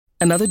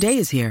Another day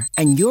is here,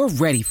 and you're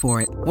ready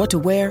for it. What to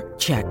wear?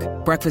 Check.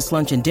 Breakfast,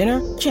 lunch, and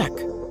dinner? Check.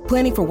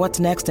 Planning for what's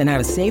next and how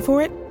to save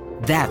for it?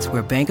 That's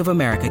where Bank of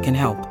America can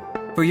help.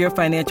 For your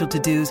financial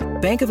to-dos,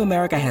 Bank of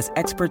America has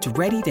experts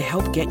ready to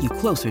help get you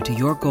closer to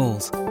your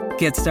goals.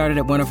 Get started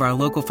at one of our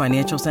local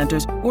financial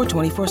centers or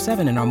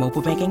 24/7 in our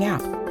mobile banking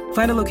app.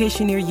 Find a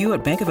location near you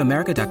at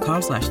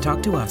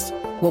bankofamerica.com/talktous.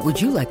 What would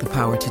you like the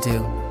power to do?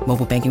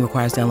 Mobile banking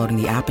requires downloading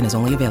the app and is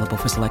only available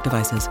for select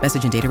devices.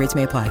 Message and data rates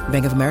may apply.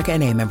 Bank of America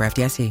N.A., member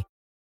FDIC.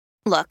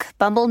 Look,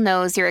 Bumble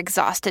knows you're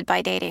exhausted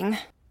by dating.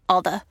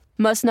 All the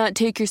must not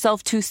take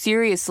yourself too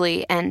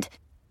seriously and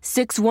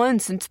 6'1"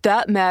 since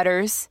that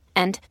matters.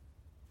 And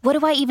what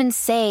do I even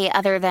say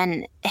other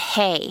than,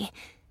 hey?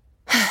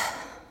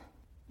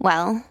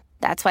 Well,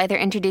 that's why they're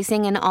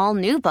introducing an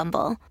all-new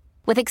Bumble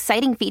with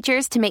exciting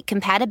features to make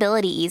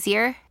compatibility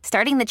easier,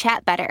 starting the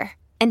chat better,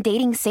 and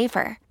dating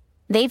safer.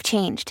 They've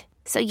changed,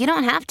 so you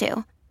don't have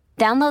to.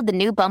 Download the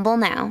new Bumble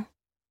now.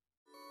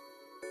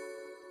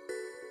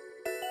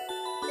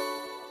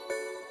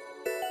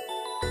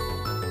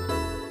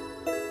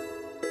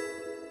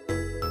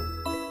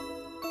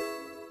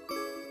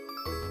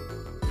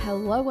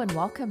 Hello and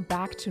welcome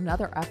back to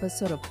another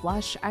episode of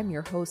Blush. I'm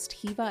your host,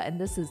 Hiva, and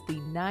this is the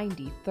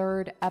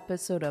 93rd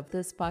episode of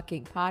this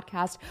fucking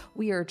podcast.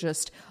 We are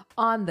just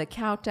on the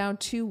countdown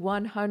to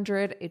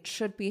 100. It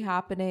should be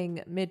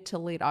happening mid to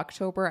late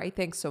October, I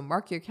think. So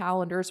mark your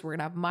calendars. We're going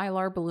to have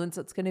Mylar balloons.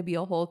 It's going to be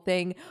a whole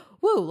thing.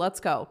 Woo, let's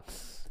go.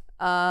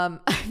 I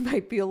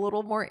might be a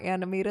little more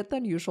animated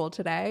than usual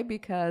today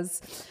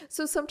because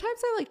sometimes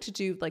I like to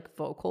do like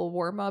vocal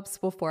warm-ups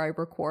before I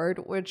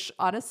record, which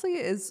honestly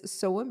is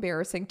so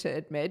embarrassing to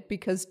admit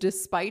because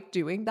despite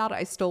doing that,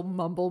 I still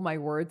mumble my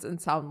words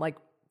and sound like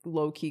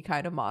low-key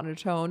kind of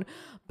monotone,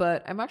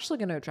 but I'm actually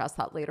going to address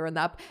that later in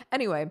that.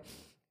 Anyway,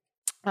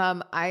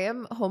 I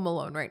am home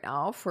alone right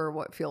now for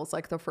what feels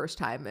like the first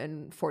time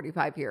in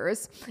 45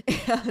 years.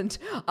 And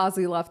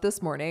Ozzy left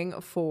this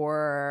morning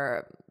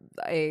for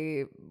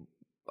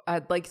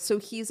so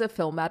he's a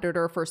film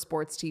editor for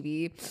sports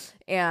TV,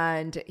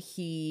 and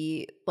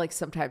he like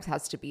sometimes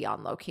has to be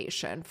on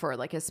location for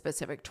like a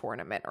specific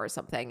tournament or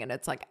something. And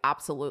it's like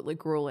absolutely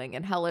grueling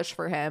and hellish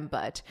for him.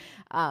 But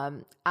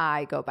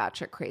I go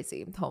batshit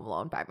crazy home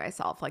alone by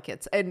myself. Like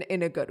it's in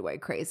a good way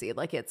crazy.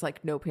 Like it's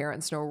like no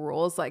parents, no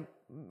rules. Like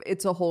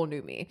it's a whole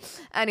new me.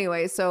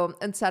 Anyway, so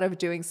instead of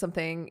doing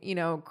something,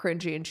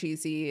 cringy and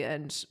cheesy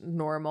and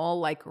normal,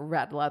 like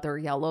red leather,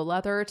 yellow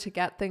leather to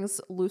get things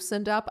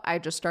loosened up, I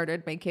just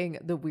started making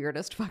the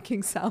weirdest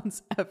fucking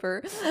sounds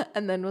ever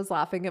and then was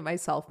laughing at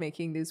myself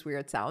making these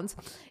weird sounds.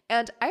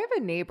 And I have a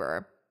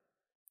neighbor.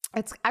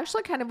 It's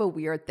actually kind of a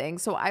weird thing.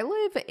 So I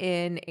live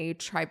in a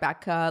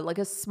Tribeca, like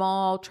a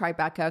small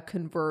Tribeca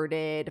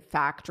converted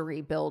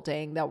factory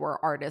building that were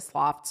artist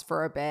lofts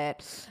for a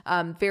bit.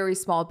 Very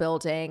small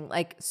building.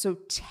 Like, so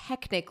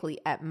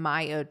technically at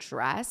my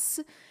address,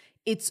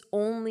 it's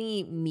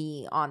only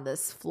me on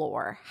this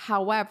floor.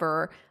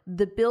 However,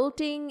 the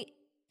building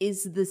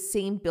is the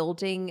same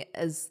building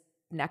as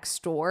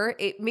next door.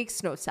 It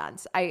makes no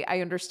sense. I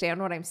understand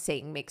what I'm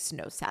saying makes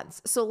no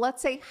sense. So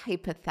let's say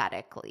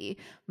hypothetically,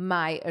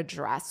 my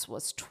address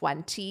was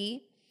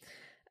 20.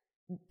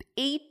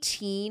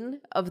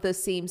 18 of the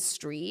same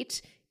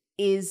street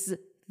is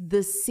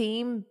the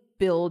same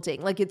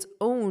building. Like it's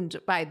owned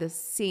by the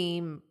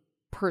same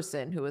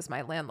person who is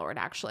my landlord,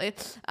 actually.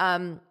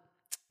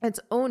 It's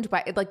owned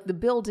by, like the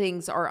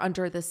buildings are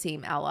under the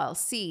same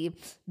LLC.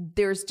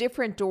 There's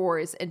different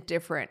doors and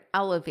different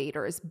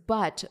elevators,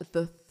 but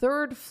the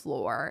third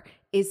floor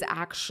is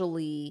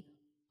actually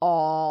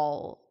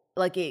all,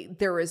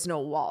 there is no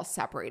wall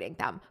separating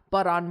them.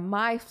 But on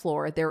my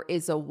floor, there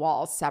is a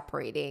wall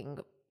separating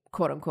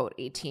quote unquote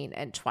 18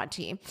 and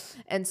 20.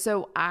 And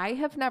so I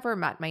have never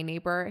met my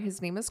neighbor.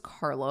 His name is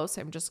Carlos.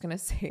 I'm just going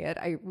to say it.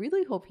 I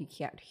really hope he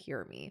can't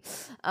hear me.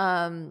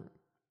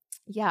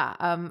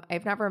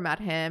 I've never met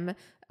him.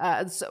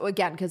 So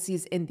again, because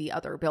he's in the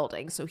other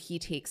building, so he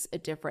takes a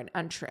different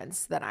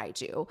entrance than I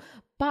do.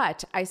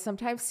 But I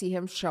sometimes see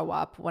him show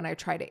up when I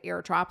try to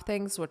airdrop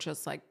things, which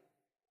is like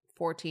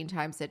 14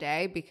 times a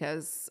day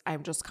because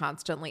I'm just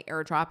constantly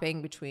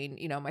airdropping between,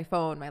 my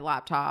phone, my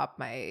laptop,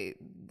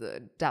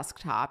 the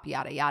desktop,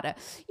 yada, yada.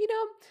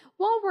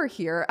 While we're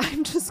here,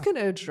 I'm just going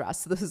to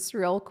address this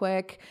real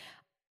quick.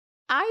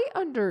 I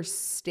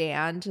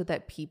understand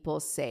that people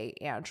say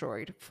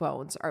Android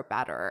phones are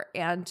better.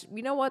 And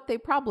you know what? They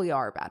probably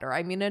are better.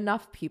 I mean,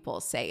 enough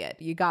people say it.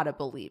 You got to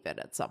believe it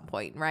at some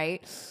point,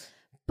 right?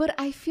 But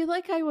I feel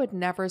like I would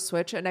never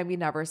switch. And I mean,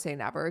 never say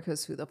never,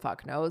 because who the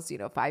fuck knows?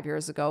 5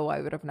 years ago,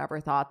 I would have never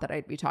thought that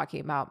I'd be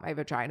talking about my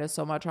vagina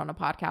so much on a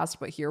podcast,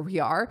 but here we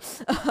are.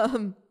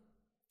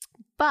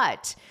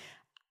 But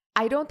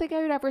I don't think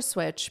I would ever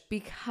switch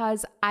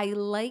because I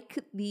like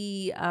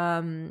the,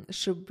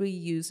 should we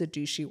use a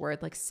douchey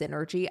word like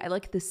synergy? I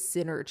like the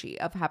synergy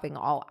of having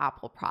all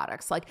Apple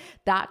products. Like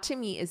that to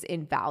me is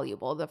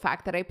invaluable. The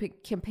fact that I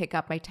can pick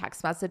up my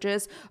text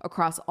messages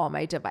across all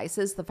my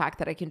devices, the fact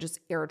that I can just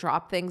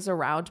airdrop things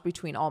around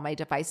between all my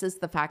devices,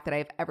 the fact that I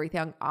have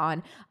everything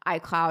on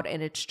iCloud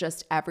and it's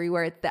just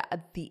everywhere,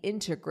 the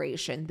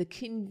integration, the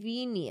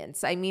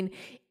convenience. I mean,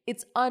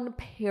 it's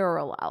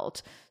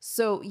unparalleled.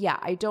 So yeah,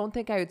 I don't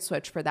think I would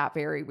switch for that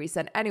very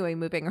reason. Anyway,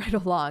 moving right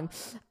along,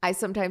 I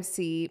sometimes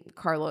see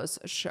Carlos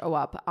show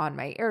up on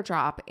my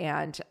airdrop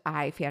and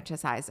I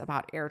fantasize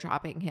about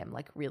airdropping him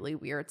like really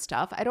weird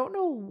stuff. I don't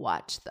know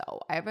what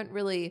though. I haven't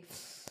really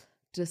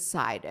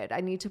decided. I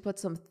need to put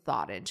some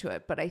thought into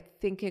it, but I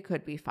think it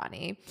could be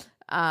funny.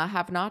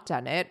 Have not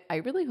done it. I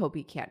really hope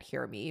he can't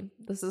hear me.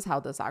 This is how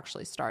this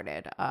actually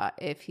started.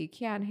 If he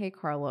can, hey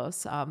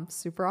Carlos,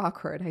 super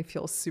awkward. I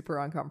feel super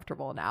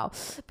uncomfortable now.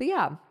 But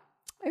yeah,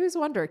 I always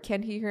wonder,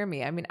 can he hear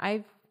me? I mean,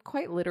 I've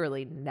quite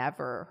literally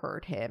never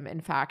heard him. In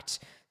fact,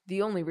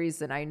 the only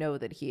reason I know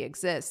that he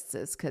exists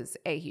is because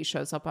A, he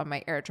shows up on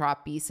my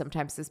airdrop, B,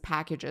 sometimes his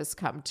packages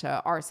come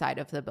to our side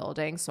of the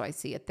building, so I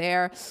see it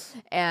there,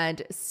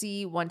 and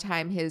C, one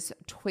time his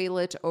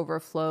toilet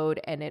overflowed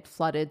and it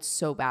flooded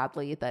so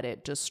badly that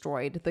it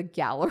destroyed the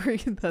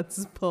gallery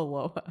that's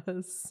below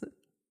us.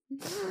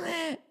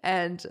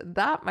 And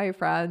that, my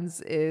friends,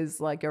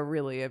 is like a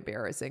really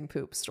embarrassing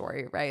poop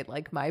story, right?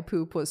 Like my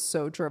poop was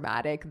so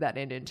dramatic that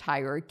an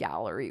entire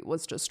gallery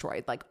was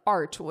destroyed. Like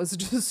art was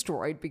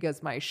destroyed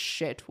because my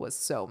shit was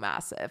so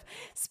massive.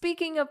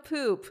 Speaking of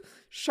poop,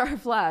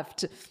 sharp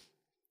left.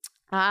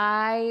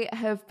 I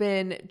have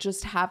been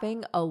just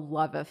having a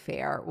love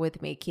affair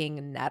with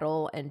making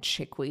nettle and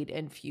chickweed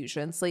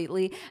infusions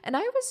lately. And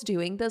I was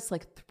doing this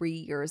like 3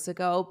 years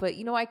ago, but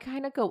you know, I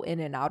kind of go in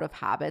and out of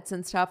habits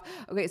and stuff.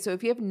 Okay, so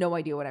if you have no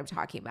idea what I'm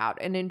talking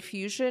about, an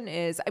infusion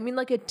is, I mean,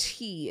 like a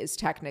tea is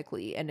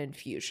technically an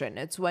infusion.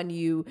 It's when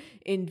you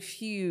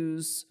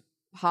infuse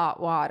hot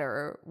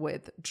water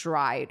with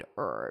dried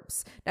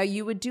herbs. Now,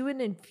 you would do an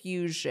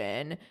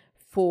infusion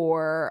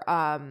for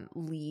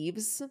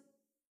leaves,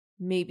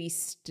 maybe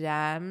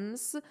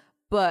stems,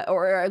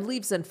 or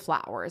leaves and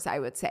flowers, I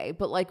would say.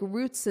 But like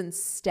roots and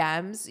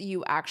stems,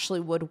 you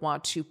actually would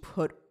want to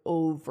put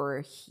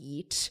over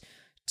heat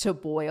to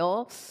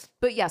boil.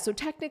 But yeah, so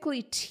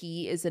technically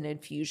tea is an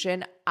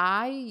infusion.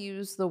 I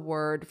use the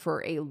word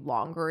for a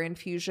longer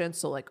infusion,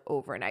 so like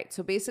overnight.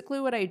 So basically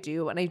what I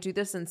do, and I do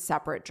this in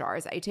separate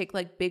jars, I take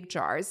like big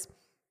jars,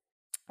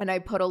 and I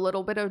put a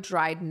little bit of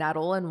dried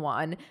nettle in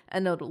one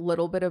and a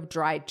little bit of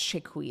dried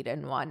chickweed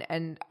in one.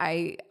 And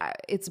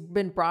it's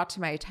been brought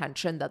to my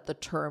attention that the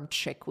term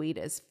chickweed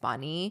is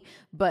funny,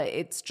 but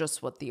it's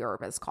just what the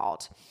herb is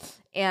called.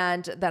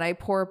 And then I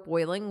pour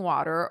boiling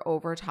water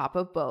over top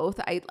of both.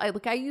 I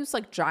use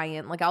like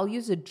giant, like I'll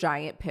use a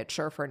giant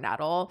pitcher for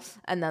nettle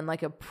and then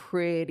like a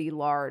pretty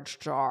large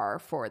jar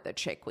for the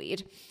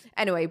chickweed.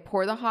 Anyway,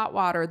 pour the hot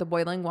water, the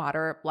boiling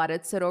water, let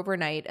it sit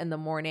overnight. In the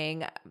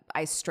morning,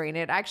 I strain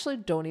it. I actually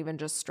don't even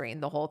just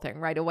strain the whole thing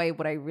right away.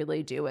 What I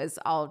really do is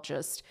I'll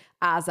just,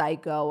 as I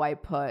go, I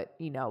put,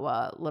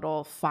 a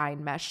little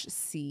fine mesh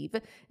sieve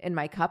in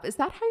my cup. Is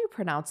that how you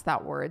pronounce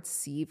that word,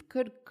 sieve?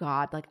 Good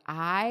God. Like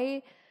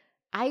I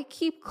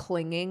keep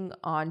clinging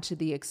on to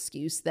the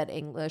excuse that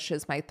English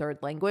is my third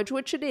language,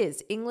 which it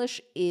is. English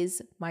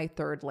is my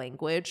third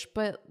language,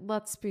 but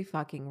let's be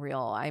fucking real.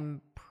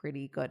 I'm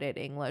pretty good at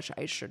English.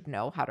 I should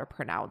know how to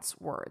pronounce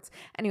words.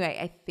 Anyway,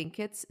 I think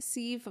it's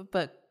sieve,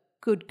 but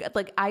good.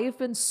 Like I have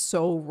been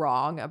so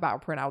wrong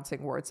about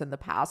pronouncing words in the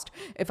past.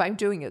 If I'm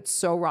doing it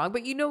so wrong,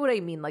 but you know what I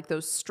mean? Like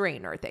those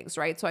strainer things,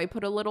 right? So I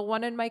put a little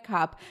one in my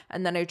cup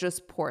and then I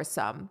just pour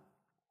some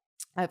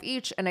of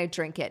each and I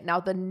drink it. Now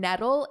the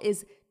nettle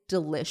is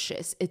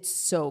delicious. It's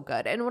so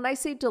good. And when I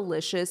say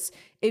delicious,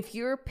 if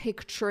you're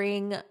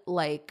picturing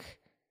like,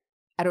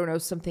 I don't know,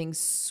 something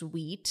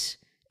sweet,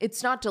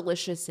 it's not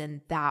delicious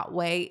in that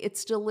way.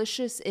 It's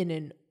delicious in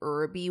an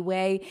herby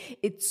way.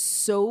 It's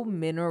so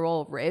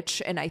mineral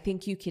rich, and I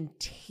think you can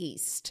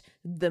taste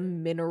the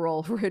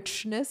mineral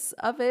richness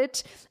of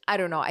it. I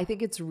don't know. I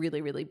think it's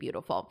really, really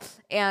beautiful.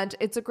 And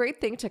it's a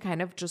great thing to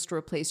kind of just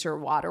replace your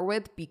water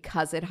with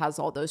because it has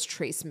all those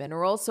trace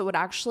minerals. So it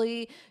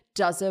actually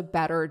does a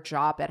better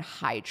job at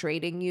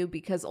hydrating you,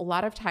 because a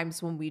lot of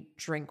times when we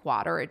drink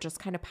water, it just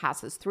kind of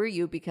passes through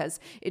you because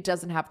it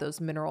doesn't have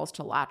those minerals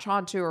to latch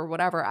onto or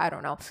whatever. I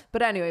don't know.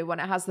 But anyway, when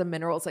it has the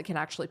minerals, it can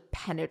actually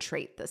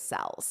penetrate the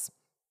cells.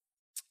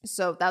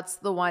 So that's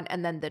the one.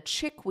 And then the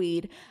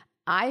chickweed,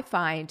 I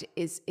find,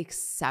 is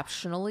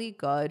exceptionally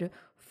good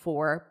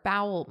for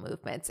bowel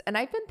movements. And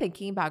I've been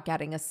thinking about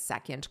getting a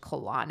second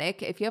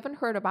colonic. If you haven't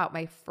heard about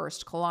my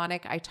first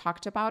colonic, I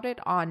talked about it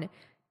on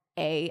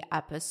a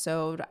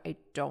episode. I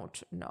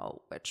don't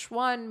know which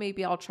one.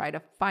 Maybe I'll try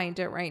to find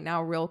it right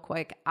now real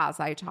quick as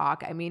I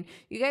talk. I mean,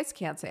 you guys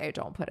can't say I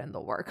don't put in the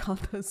work on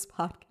this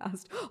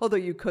podcast, although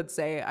you could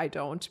say I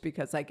don't,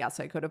 because I guess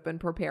I could have been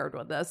prepared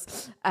with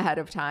this ahead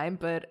of time,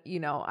 but you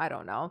know, I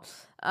don't know.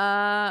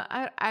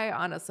 I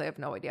honestly have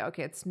no idea.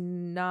 Okay, it's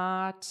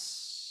not,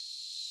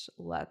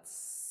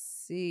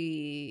 let's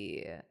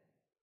see.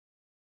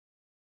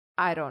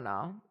 I don't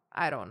know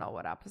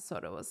what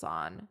episode it was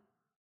on.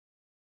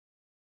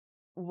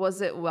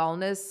 Was it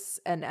wellness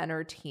and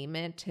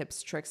entertainment,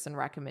 tips, tricks, and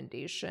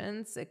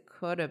recommendations? It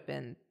could have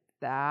been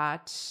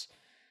that.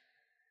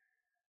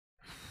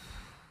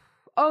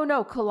 Oh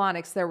no,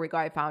 colonics. There we go.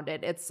 I found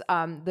it. It's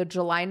the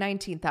July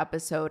 19th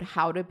episode,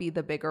 How to Be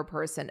the Bigger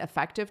Person,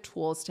 Effective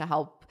Tools to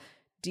Help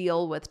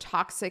Deal with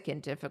Toxic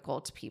and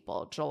Difficult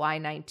People. July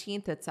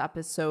 19th, it's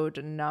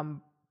episode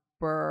number,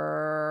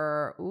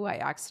 I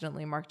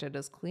accidentally marked it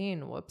as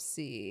clean.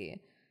 Whoopsie.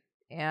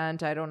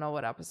 And I don't know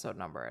what episode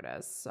number it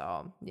is.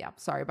 So yeah,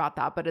 sorry about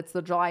that. But it's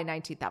the July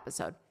 19th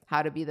episode,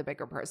 How to Be the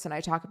Bigger Person.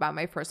 I talk about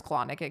my first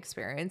colonic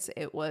experience.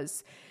 It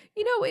was,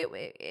 you know,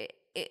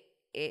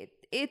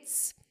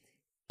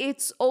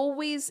 it's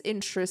always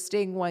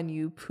interesting when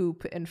you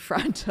poop in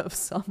front of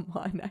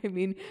someone. I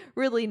mean,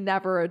 really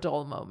never a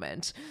dull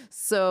moment.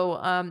 So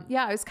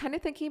yeah, I was kind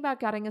of thinking about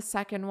getting a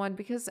second one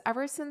because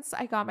ever since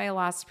I got my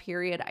last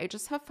period, I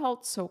just have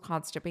felt so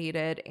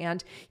constipated.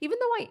 And even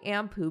though I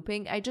am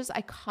pooping, I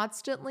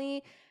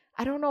constantly,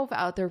 I don't know if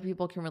other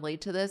people can relate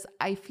to this.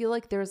 I feel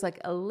like there's like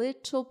a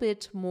little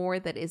bit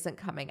more that isn't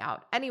coming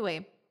out.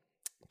 Anyway,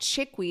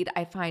 chickweed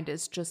I find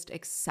is just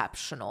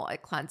exceptional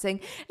at cleansing.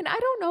 And I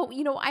don't know,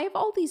 you know, I have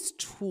all these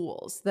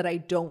tools that I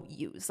don't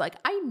use. Like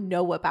I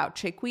know about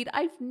chickweed.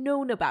 I've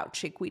known about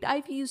chickweed.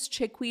 I've used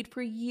chickweed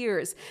for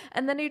years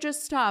and then I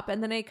just stop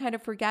and then I kind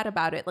of forget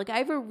about it. Like I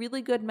have a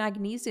really good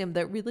magnesium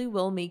that really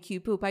will make you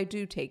poop. I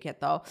do take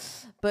it though,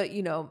 but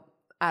you know,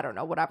 I don't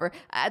know, whatever.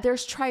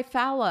 There's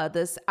Triphala,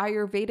 this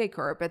Ayurvedic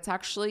herb. It's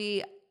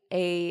actually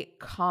a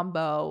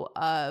combo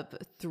of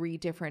 3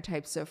 different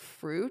types of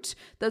fruit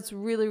that's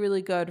really,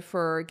 really good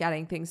for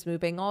getting things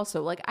moving.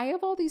 Also, like I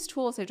have all these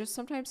tools, I just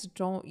sometimes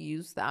don't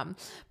use them.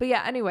 But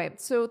yeah, anyway,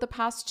 so the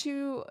past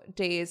 2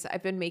 days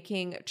I've been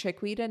making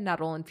chickweed and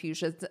nettle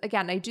infusions.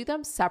 Again, I do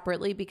them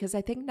separately because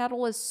I think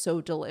nettle is so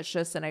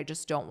delicious and I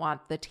just don't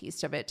want the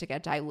taste of it to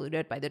get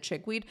diluted by the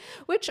chickweed,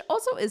 which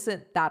also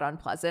isn't that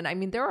unpleasant. I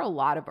mean, there are a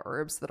lot of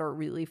herbs that are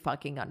really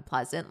fucking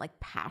unpleasant, like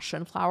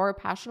passion flower.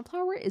 Passion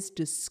flower is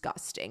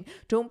disgusting.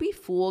 Don't be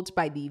fooled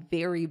by the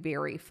very,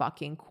 very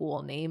fucking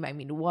cool name. I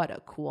mean, what a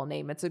cool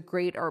name. It's a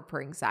great herb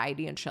for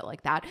anxiety and shit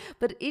like that,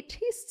 but it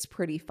tastes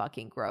pretty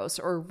fucking gross.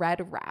 Or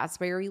red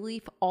raspberry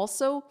leaf,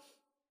 also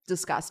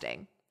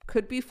disgusting.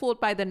 Could be fooled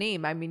by the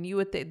name. I mean, you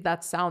would think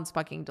that sounds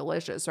fucking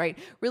delicious, right?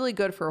 Really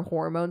good for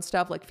hormone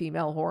stuff, like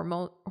female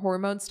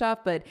hormone stuff,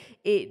 but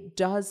it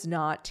does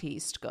not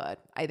taste good.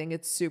 I think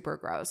it's super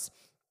gross.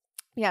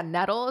 Yeah,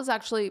 nettle is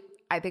actually,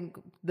 I think,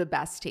 the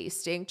best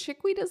tasting.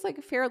 Chickweed is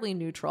like fairly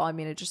neutral. I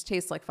mean, it just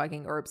tastes like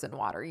fucking herbs and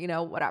water, you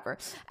know, whatever.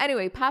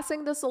 Anyway,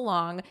 passing this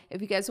along,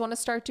 if you guys want to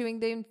start doing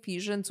the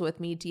infusions with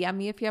me, DM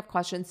me if you have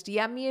questions.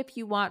 DM me if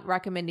you want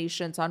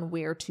recommendations on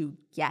where to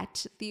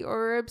get the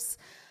herbs.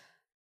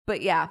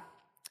 But yeah,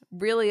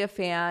 really a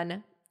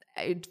fan.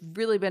 I've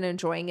really been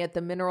enjoying it.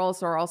 The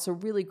minerals are also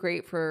really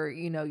great for,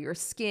 you know, your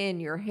skin,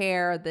 your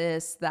hair,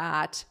 this,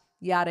 that,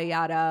 yada,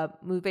 yada,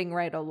 moving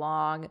right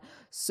along.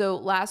 So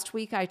last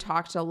week I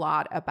talked a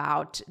lot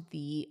about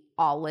the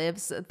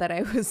olives that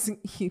I was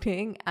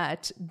eating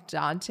at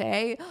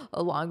Dante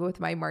along with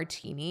my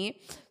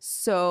martini.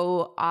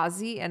 So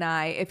Ozzy and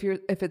I, if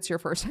it's your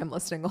first time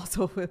listening,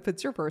 also if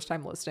it's your first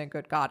time listening,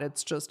 good God,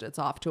 it's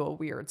off to a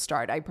weird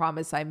start. I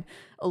promise I'm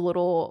a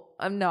little,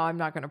 no, I'm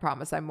not going to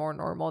promise I'm more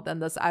normal than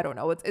this. I don't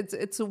know.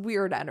 It's a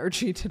weird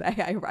energy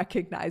today. I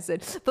recognize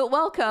it, but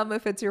welcome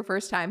if it's your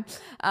first time.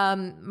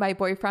 My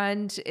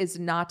boyfriend is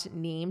not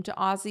named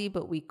Ozzy,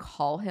 but we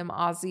call him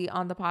Ozzy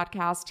on the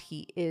podcast.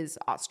 He is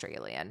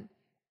Australian.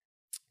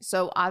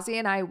 So Ozzy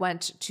and I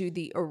went to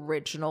the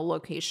original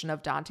location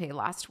of Dante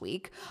last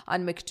week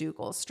on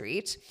McDougal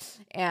Street,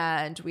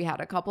 and we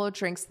had a couple of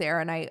drinks there.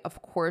 And I,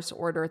 of course,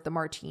 ordered the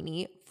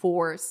martini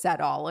for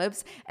said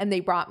olives, and they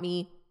brought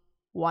me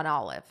 1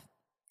 olive.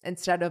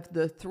 Instead of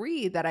the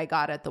 3 that I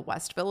got at the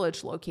West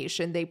Village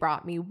location, they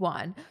brought me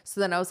 1.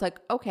 So then I was like,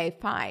 okay,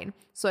 fine.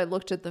 So I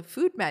looked at the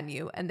food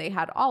menu and they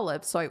had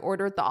olives. So I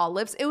ordered the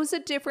olives. It was a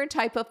different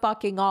type of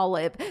fucking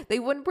olive. They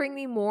wouldn't bring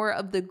me more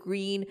of the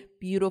green,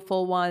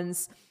 beautiful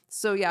ones.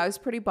 So yeah, I was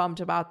pretty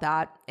bummed about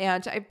that.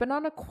 And I've been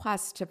on a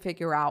quest to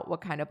figure out what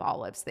kind of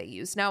olives they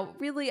use. Now,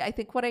 really, I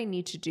think what I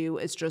need to do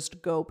is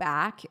just go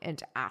back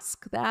and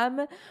ask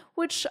them,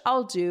 which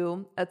I'll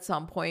do at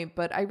some point,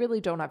 but I really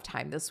don't have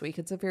time this week.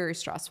 It's a very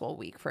stressful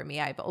week for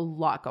me. I have a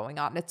lot going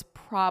on. It's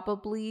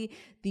probably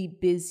the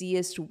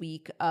busiest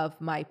week of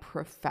my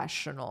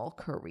professional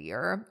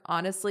career,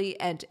 honestly,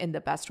 and in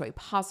the best way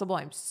possible.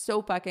 I'm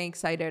so fucking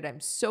excited. I'm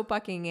so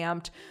fucking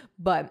amped,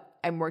 but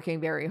I'm working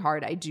very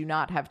hard. I do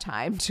not have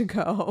time to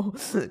go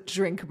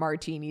drink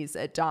martinis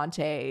at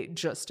Dante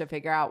just to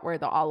figure out where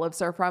the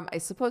olives are from. I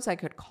suppose I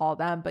could call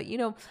them, but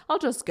I'll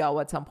just go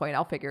at some point.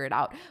 I'll figure it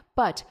out.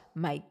 But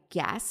my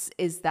guess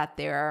is that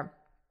they're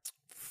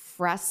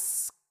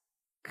Frescatrano.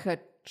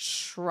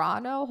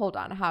 Hold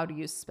on. How do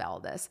you spell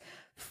this?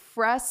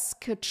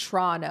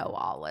 Frescatrano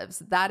olives.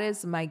 That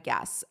is my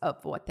guess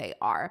of what they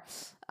are.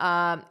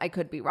 I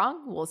could be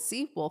wrong. We'll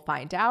see. We'll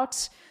find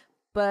out.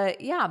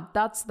 But yeah,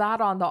 that's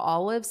that on the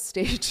olives.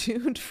 Stay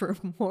tuned for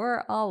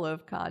more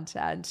olive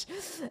content.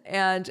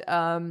 And,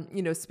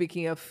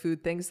 speaking of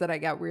food things that I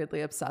get weirdly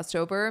obsessed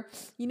over,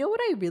 you know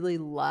what I really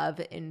love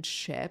in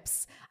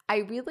chips? I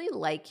really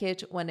like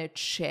it when a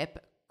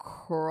chip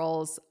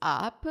curls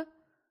up.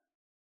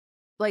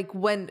 Like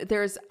when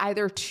there's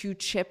either two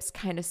chips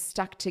kind of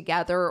stuck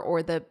together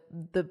or the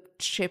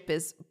chip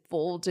is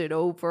folded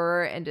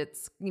over and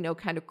it's,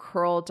 kind of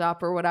curled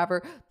up or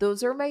whatever.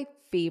 Those are my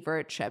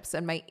favorite chips.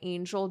 And my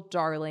angel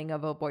darling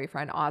of a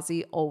boyfriend,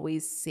 Ozzy,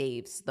 always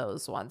saves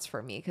those ones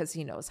for me because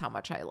he knows how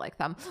much I like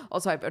them.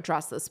 Also, I've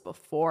addressed this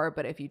before,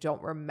 but if you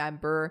don't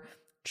remember,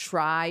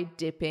 try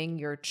dipping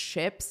your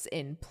chips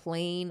in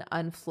plain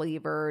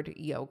unflavored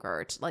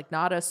yogurt, like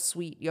not a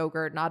sweet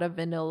yogurt, not a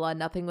vanilla,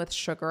 nothing with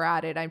sugar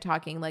added. I'm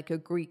talking like a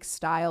Greek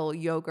style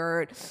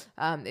yogurt.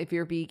 If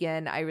you're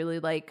vegan, I really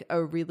like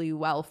a really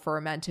well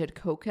fermented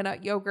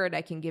coconut yogurt.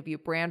 I can give you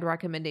brand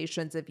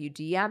recommendations if you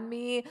DM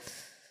me.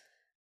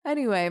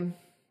 Anyway,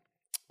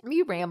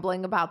 me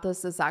rambling about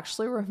this is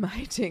actually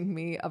reminding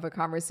me of a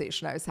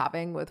conversation I was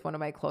having with one of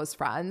my close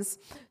friends.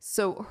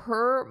 So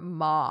her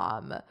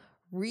mom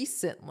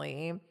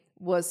recently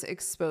was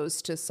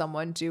exposed to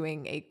someone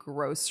doing a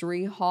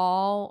grocery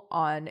haul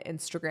on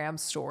Instagram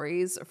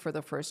stories for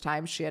the first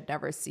time. She had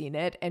never seen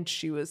it, and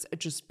she was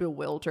just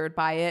bewildered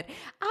by it,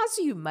 as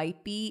you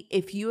might be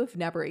if you have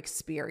never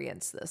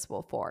experienced this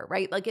before,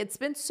 right? Like it's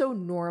been so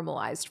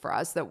normalized for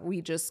us that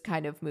we just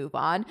kind of move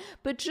on.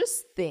 But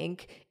just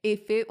think,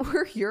 if it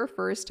were your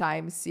first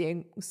time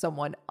seeing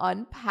someone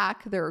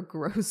unpack their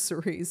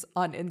groceries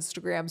on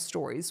Instagram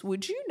stories,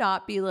 would you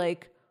not be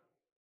like,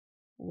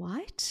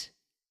 what?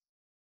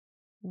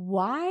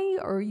 Why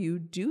are you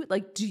do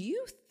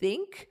you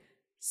think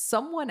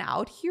someone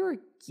out here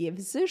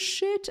gives a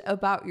shit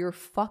about your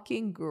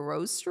fucking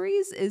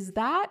groceries? Is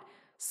that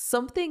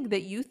something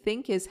that you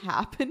think is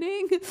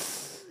happening?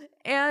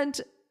 And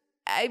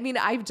I mean,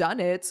 I've done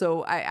it,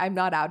 so I'm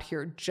not out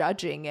here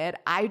judging it.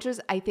 I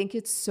think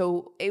it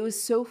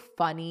was so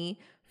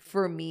funny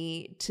for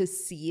me to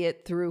see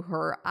it through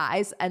her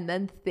eyes and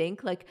then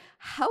think like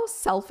how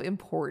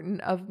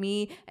self-important of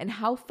me and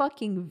how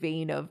fucking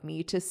vain of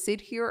me to sit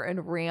here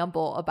and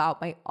ramble about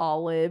my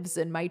olives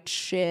and my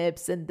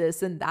chips and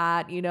this and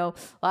that.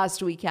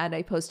 Last weekend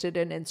I posted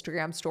an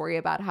Instagram story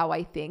about how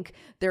I think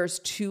there's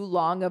too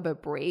long of a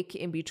break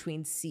in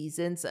between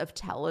seasons of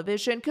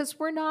television because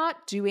we're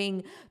not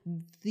doing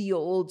the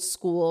old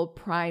school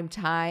prime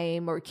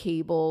time or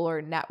cable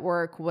or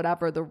network,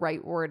 whatever the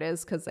right word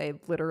is, because I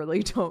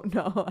literally don't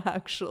know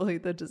actually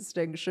the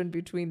distinction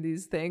between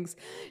these things.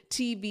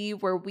 TV,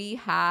 where we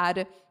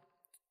had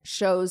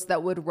shows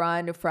that would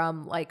run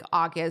from like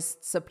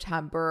August,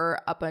 September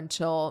up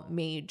until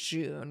May,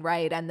 June,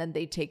 right? And then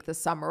they'd take the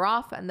summer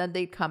off and then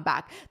they'd come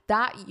back.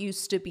 That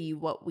used to be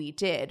what we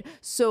did.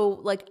 So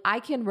like I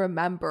can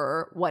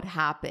remember what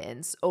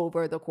happens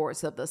over the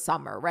course of the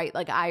summer, right?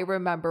 Like I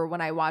remember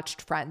when I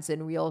watched Friends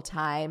in real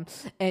time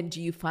and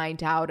you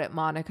find out at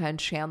Monica and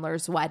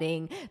Chandler's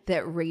wedding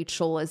that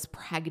Rachel is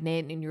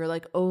pregnant and you're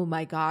like, oh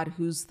my God,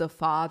 who's the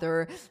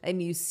father?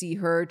 And you see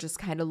her just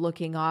kind of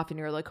looking off and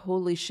you're like,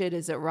 holy shit,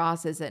 is it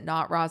Ross? Is it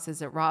not Ross?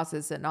 Is it Ross?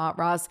 Is it not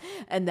Ross?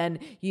 And then,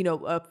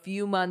 a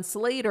few months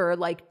later,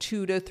 like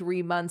 2 to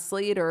 3 months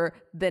later,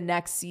 the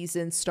next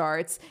season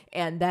starts.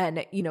 And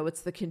then,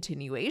 it's the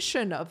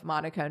continuation of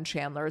Monica and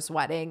Chandler's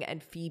wedding.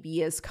 And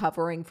Phoebe is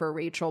covering for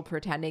Rachel,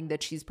 pretending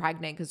that she's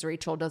pregnant because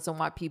Rachel doesn't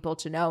want people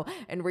to know.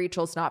 And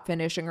Rachel's not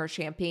finishing her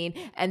champagne.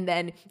 And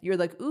then you're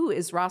like, ooh,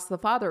 is Ross the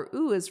father?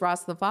 Ooh, is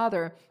Ross the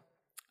father?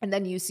 And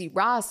then you see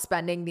Ross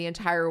spending the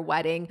entire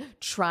wedding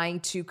trying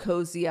to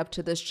cozy up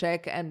to this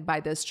chick. And by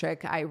this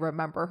chick, I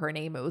remember her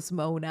name. It was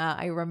Mona.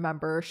 I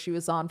remember she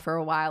was on for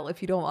a while.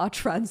 If you don't watch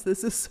Friends,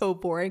 this is so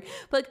boring.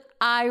 But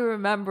I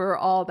remember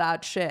all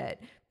that shit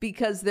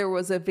because there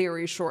was a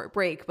very short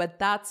break, but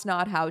that's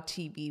not how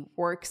TV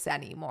works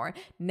anymore.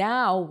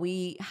 Now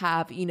we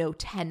have,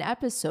 10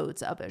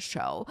 episodes of a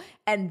show,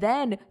 and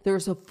then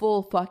there's a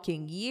full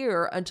fucking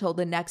year until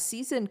the next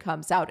season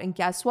comes out. And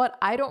guess what?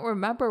 I don't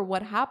remember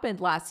what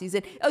happened last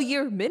season. A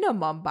year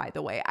minimum, by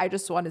the way. I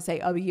just want to say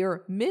a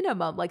year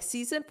minimum. Like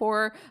season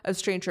 4 of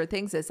Stranger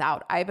Things is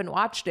out. I haven't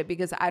watched it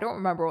because I don't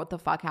remember what the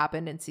fuck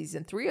happened in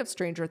season 3 of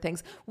Stranger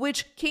Things,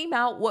 which came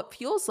out what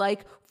feels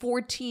like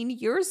 14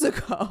 years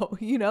ago,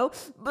 you know,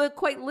 but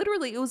quite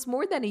literally, it was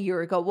more than a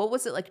year ago. What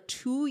was it, like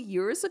 2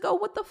 years ago?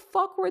 What the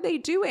fuck were they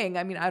doing?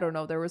 I mean, I don't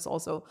know. There was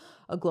also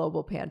a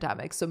global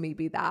pandemic, so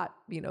maybe that,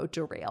 you know,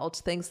 derailed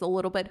things a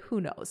little bit.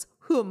 Who knows?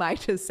 Who am I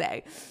to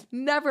say?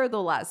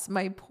 Nevertheless,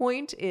 my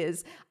point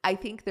is, I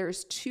think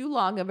there's too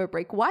long of a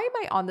break. Why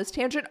am I on this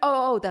tangent?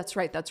 Oh, that's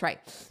right.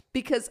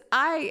 Because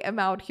I am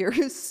out here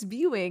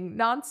spewing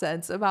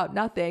nonsense about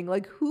nothing.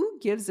 Like, who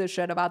gives a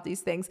shit about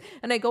these things?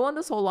 And I go on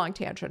this whole long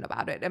tangent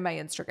about it in my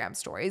Instagram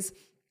stories.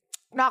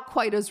 Not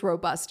quite as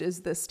robust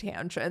as this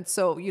tangent.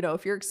 So, you know,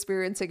 if you're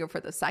experiencing it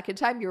for the second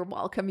time, you're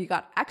welcome. You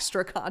got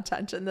extra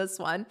content in this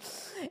one.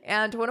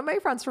 And one of my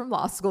friends from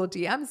law school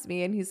DMs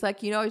me and he's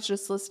like, you know, I was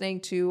just listening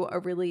to a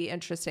really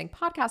interesting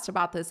podcast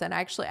about this. And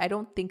actually, I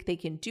don't think they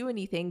can do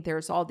anything.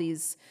 There's all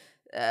these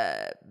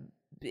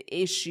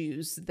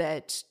issues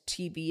that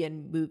TV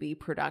and movie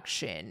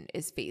production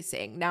is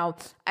facing. Now,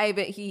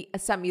 he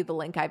sent me the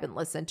link. I haven't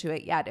listened to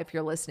it yet. If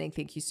you're listening,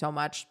 thank you so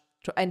much.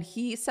 And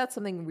he said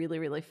something really,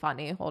 really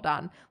funny. Hold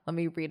on. Let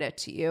me read it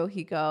to you.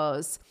 He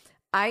goes,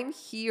 I'm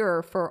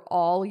here for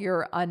all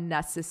your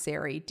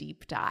unnecessary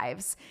deep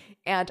dives.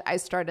 And I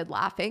started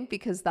laughing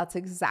because that's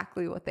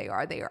exactly what they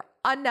are. They are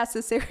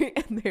unnecessary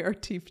and they are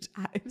deep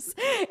dives.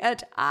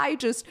 And I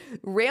just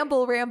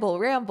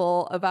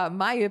ramble about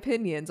my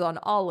opinions on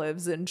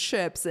olives and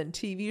chips and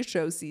TV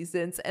show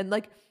seasons. And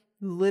like,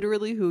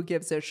 literally, who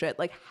gives a shit?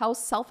 Like, how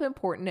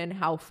self-important and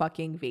how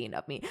fucking vain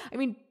of me. I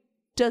mean,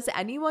 does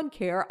anyone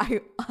care?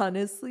 I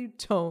honestly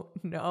don't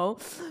know.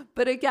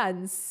 But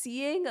again,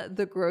 seeing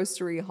the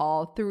grocery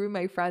haul through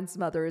my friend's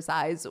mother's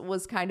eyes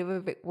was kind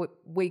of a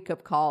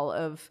wake-up call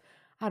of,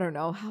 I don't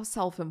know, how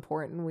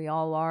self-important we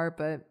all are,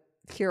 but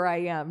here I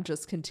am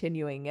just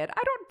continuing it.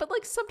 But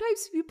like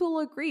sometimes people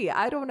agree.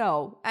 I don't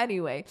know.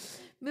 Anyway,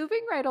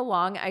 moving right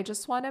along, I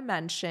just want to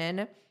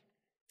mention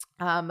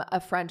a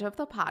friend of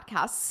the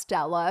podcast,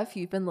 Stella. If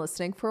you've been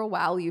listening for a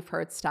while, you've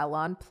heard Stella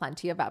on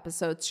plenty of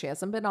episodes. She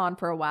hasn't been on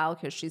for a while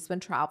because she's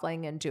been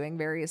traveling and doing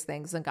various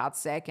things and got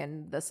sick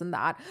and this and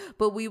that.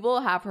 But we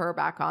will have her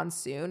back on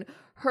soon.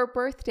 Her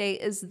birthday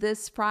is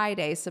this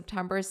Friday,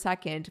 September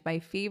 2nd, my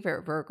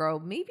favorite Virgo,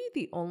 maybe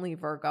the only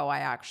Virgo I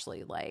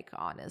actually like,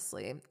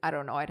 honestly. I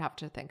don't know. I'd have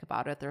to think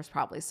about it. There's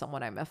probably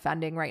someone I'm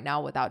offending right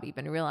now without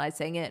even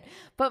realizing it.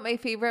 But my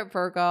favorite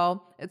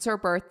Virgo, it's her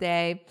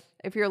birthday.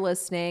 If you're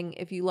listening,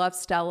 if you love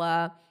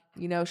Stella,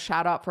 you know,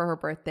 shout out for her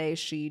birthday.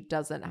 She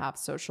doesn't have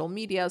social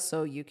media,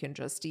 so you can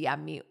just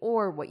DM me.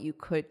 Or what you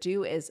could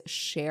do is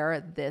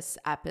share this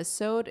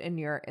episode in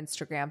your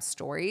Instagram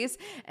stories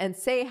and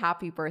say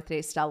happy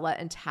birthday, Stella,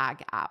 and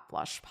tag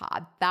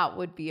 @BlushPod. That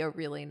would be a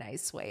really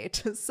nice way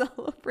to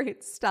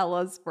celebrate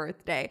Stella's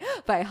birthday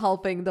by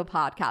helping the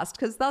podcast,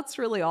 because that's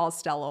really all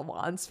Stella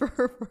wants for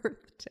her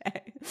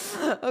birthday.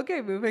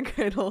 Okay, moving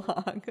right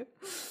along.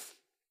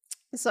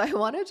 So I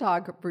want to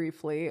talk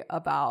briefly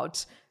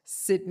about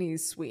Sydney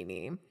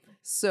Sweeney.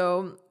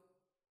 So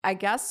I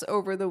guess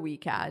over the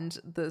weekend,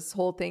 this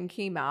whole thing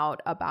came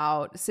out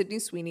about Sydney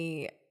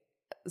Sweeney's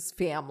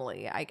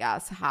family, I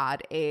guess,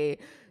 had a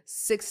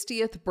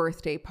 60th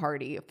birthday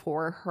party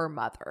for her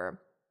mother.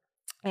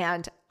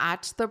 And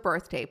at the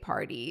birthday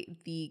party,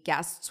 the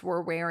guests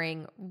were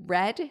wearing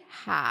red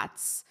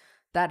hats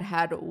that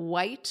had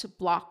white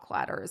block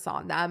letters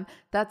on them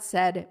that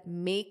said,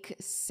 "Make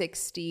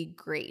 60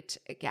 great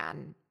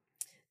again."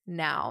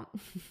 Now,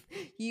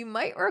 you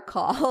might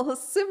recall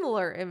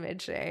similar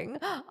imaging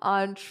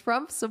on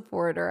Trump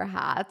supporter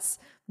hats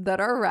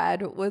that are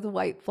red with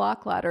white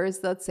block letters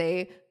that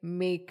say,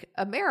 "Make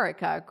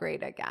America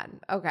Great Again."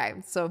 Okay,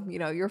 so, you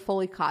know, you're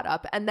fully caught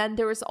up. And then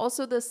there was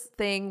also this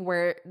thing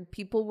where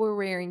people were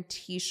wearing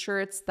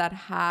t-shirts that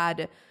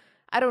had,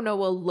 I don't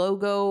know, a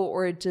logo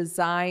or a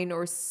design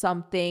or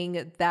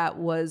something that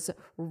was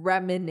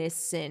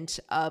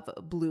reminiscent of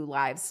Blue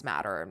Lives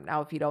Matter.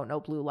 Now, if you don't know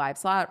Blue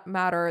Lives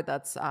Matter,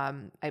 that's,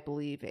 I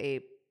believe,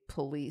 a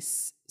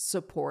police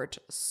support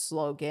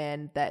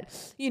slogan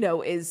that, you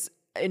know, is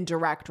in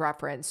direct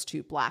reference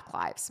to Black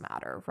Lives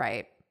Matter,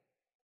 right?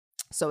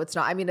 So it's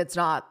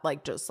not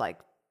like just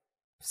like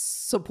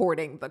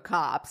supporting the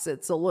cops.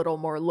 It's a little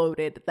more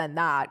loaded than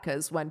that,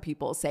 because when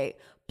people say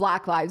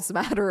Black Lives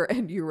Matter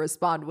and you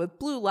respond with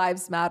Blue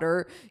Lives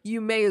Matter, you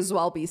may as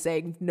well be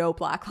saying no,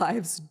 Black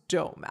lives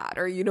don't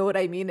matter. You know what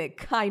I mean? It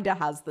kind of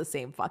has the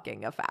same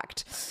fucking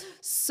effect.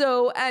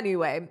 So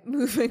anyway,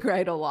 moving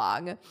right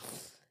along.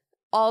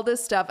 All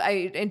this stuff,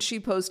 and she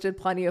posted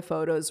plenty of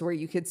photos where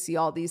you could see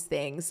all these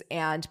things,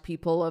 and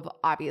people have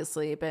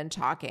obviously been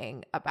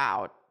talking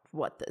about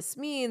what this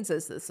means.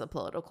 Is this a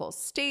political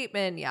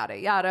statement? Yada,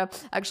 yada.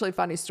 Actually,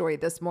 funny story,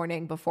 this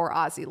morning before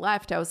Ozzy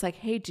left, I was like,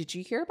 hey, did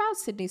you hear about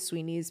Sydney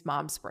Sweeney's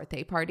mom's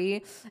birthday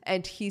party?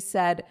 And he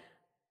said,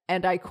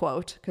 and I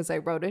quote, because I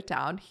wrote it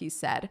down, he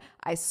said,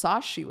 "I saw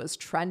she was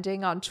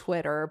trending on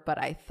Twitter, but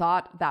I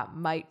thought that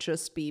might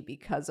just be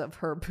because of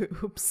her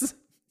boobs."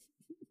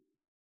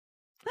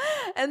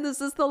 And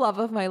this is the love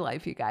of my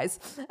life, you guys.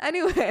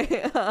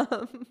 Anyway,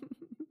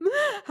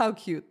 how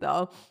cute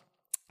though.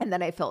 And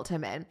then I filled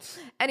him in.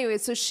 Anyway,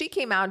 so she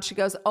came out and she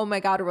goes, oh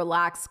my God,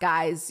 relax,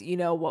 guys. You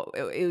know,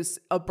 it was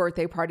a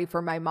birthday party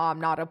for my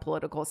mom, not a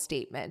political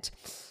statement.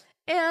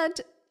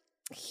 And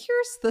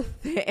here's the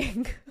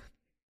thing.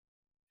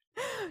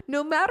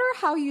 No matter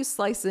how you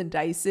slice and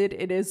dice it,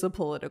 it is a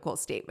political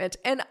statement.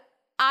 And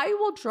I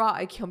will draw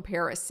a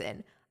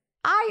comparison.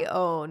 I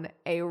own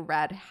a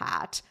red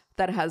hat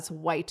that has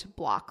white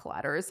block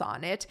letters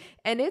on it,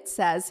 and it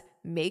says,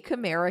 "Make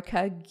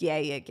America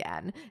Gay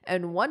Again."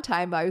 And one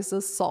time I was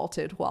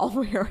assaulted while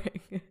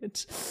wearing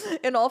it.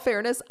 In all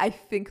fairness, I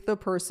think the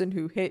person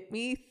who hit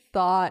me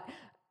thought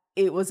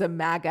it was a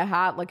MAGA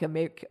hat, like a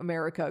Make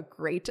America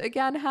Great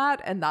Again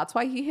hat, and that's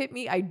why he hit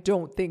me. I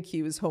don't think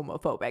he was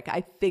homophobic.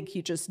 I think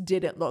he just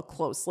didn't look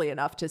closely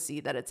enough to see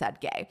that it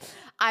said gay.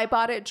 I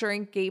bought it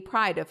during Gay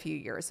Pride a few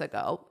years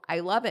ago.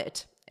 I love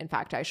it. In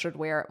fact, I should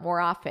wear it more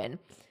often.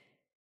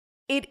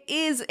 It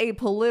is a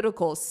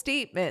political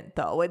statement,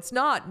 though. It's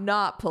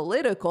not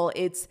political.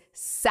 It's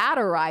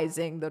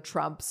satirizing the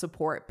Trump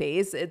support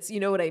base. It's, you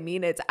know what I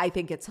mean? I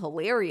think it's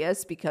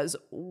hilarious because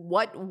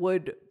what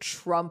would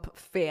Trump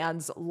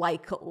fans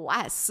like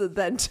less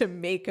than to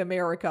make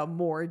America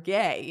more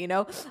gay? You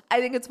know, I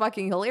think it's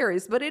fucking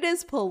hilarious, but it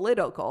is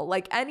political.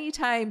 Like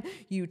anytime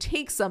you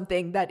take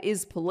something that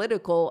is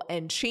political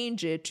and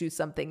change it to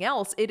something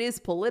else, it is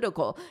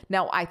political.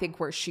 Now, I think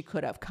where she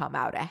could have come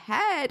out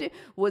ahead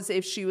was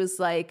if she was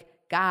like,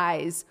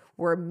 guys,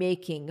 we're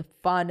making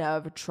fun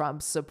of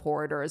Trump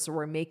supporters.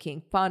 We're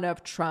making fun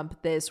of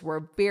Trump this.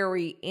 We're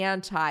very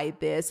anti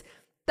this.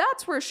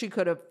 That's where she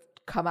could have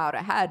come out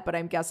ahead, but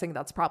I'm guessing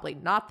that's probably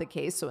not the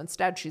case. So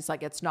instead, she's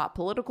like, it's not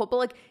political. But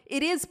like,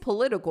 it is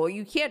political.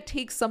 You can't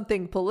take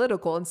something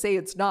political and say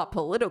it's not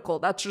political.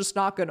 That's just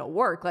not going to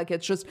work. Like,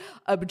 it's just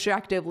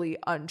objectively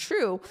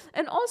untrue.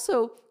 And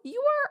also,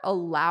 you are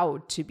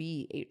allowed to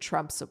be a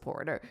Trump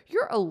supporter.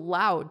 You're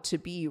allowed to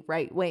be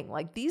right wing.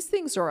 Like, these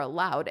things are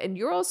allowed. And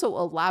you're also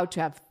allowed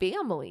to have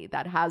family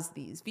that has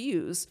these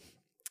views.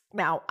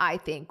 Now, I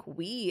think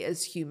we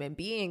as human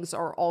beings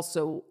are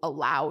also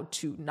allowed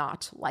to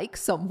not like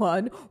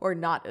someone or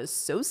not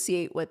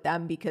associate with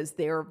them because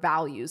their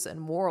values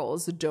and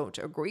morals don't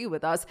agree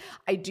with us.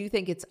 I do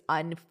think it's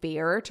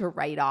unfair to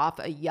write off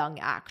a young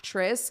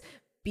actress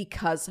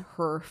because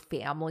her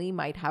family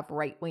might have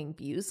right-wing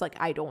views. Like,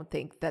 I don't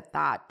think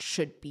that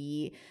should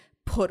be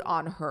put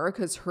on her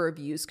because her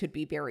views could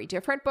be very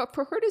different. But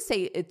for her to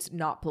say it's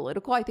not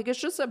political, I think it's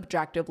just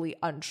objectively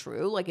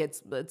untrue. Like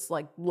it's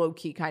like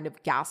low-key kind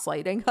of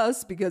gaslighting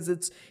us because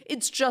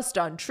it's just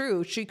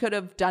untrue. She could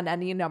have done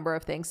any number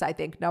of things. I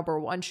think number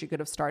one, she could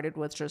have started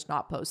with just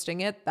not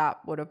posting it. That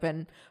would have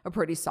been a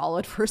pretty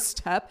solid first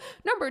step.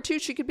 Number two,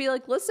 she could be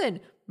like, listen,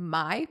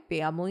 my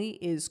family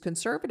is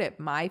conservative.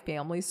 My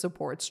family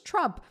supports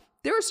Trump.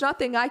 There's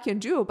nothing I can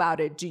do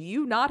about it. Do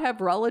you not have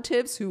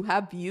relatives who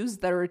have views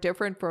that are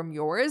different from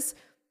yours?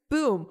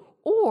 Boom.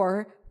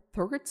 Or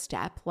third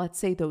step, let's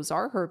say those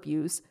are her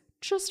views,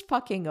 just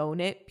fucking own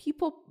it.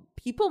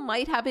 People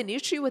might have an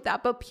issue with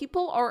that, but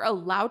people are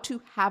allowed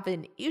to have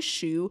an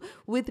issue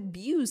with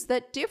views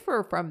that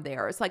differ from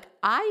theirs. Like,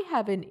 I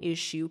have an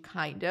issue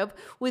kind of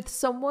with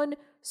someone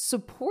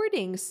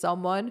supporting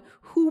someone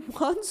who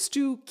wants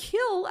to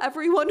kill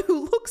everyone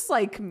who looks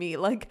like me.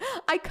 Like,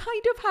 I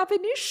kind of have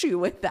an issue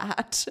with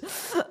that.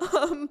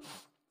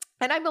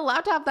 And I'm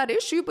allowed to have that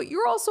issue, but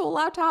you're also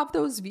allowed to have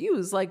those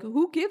views. Like,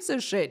 who gives a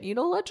shit? You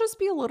know, let's just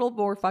be a little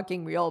more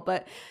fucking real.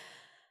 But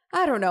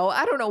I don't know.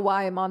 I don't know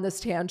why I'm on this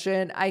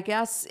tangent. I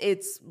guess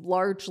it's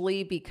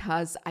largely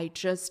because I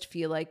just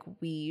feel like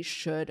we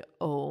should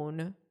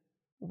own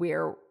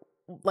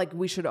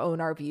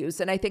our views.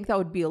 And I think that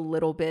would be a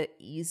little bit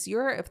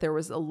easier if there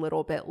was a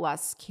little bit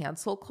less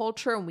cancel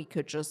culture and we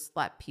could just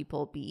let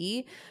people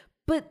be.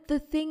 But the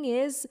thing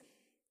is,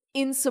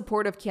 in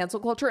support of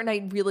cancel culture, and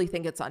I really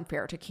think it's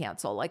unfair to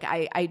cancel. Like,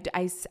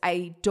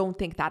 I don't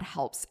think that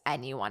helps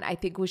anyone. I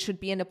think we should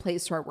be in a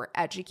place where we're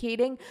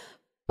educating.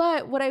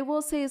 But what I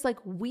will say is, like,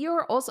 we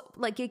are also,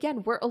 like,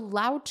 again, we're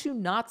allowed to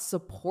not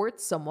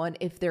support someone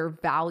if their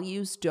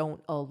values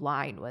don't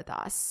align with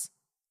us.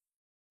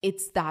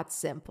 It's that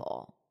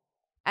simple.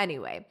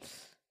 Anyway,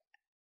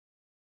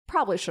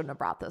 probably shouldn't have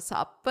brought this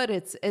up, but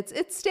it's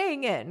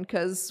staying in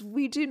because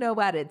we do no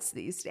edits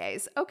these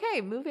days.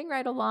 Okay, moving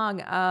right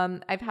along.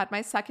 I've had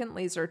my second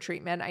laser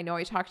treatment. I know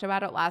I talked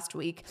about it last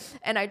week,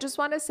 and I just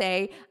want to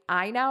say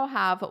I now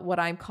have what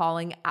I'm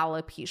calling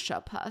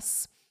alopecia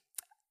pus.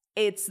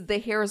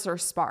 The hairs are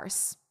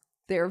sparse.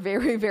 They're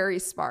very, very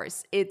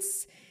sparse.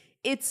 It's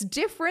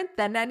different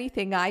than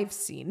anything I've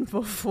seen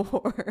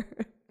before.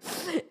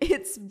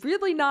 It's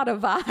really not a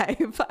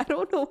vibe. I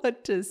don't know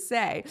what to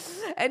say.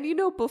 And you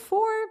know,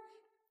 before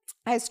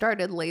I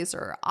started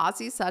laser,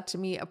 Ozzy said to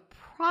me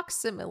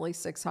approximately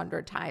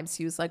 600 times,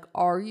 he was like,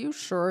 are you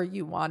sure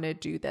you want to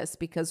do this?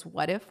 Because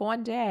what if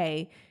one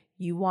day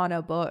you want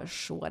a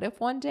bush? What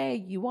if one day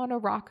you want to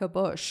rock a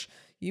bush?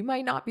 you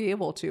might not be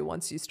able to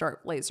once you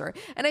start laser.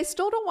 And I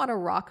still don't want to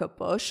rock a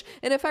bush.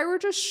 And if I were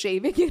just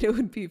shaving it, it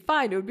would be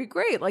fine. It would be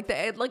great.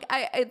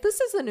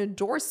 This is an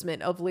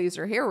endorsement of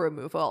laser hair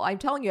removal. I'm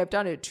telling you, I've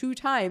done it 2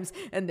 times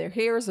and their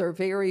hairs are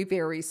very,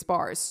 very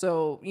sparse.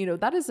 So,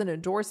 that is an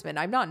endorsement.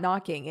 I'm not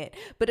knocking it,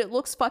 but it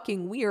looks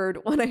fucking weird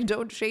when I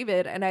don't shave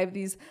it. And I have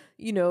these,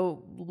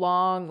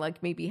 long,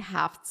 like maybe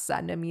half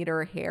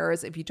centimeter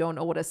hairs. If you don't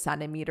know what a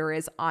centimeter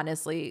is,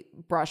 honestly,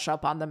 brush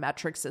up on the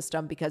metric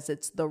system because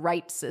it's the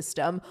right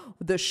system.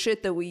 The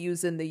shit that we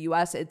use in the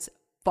US, it's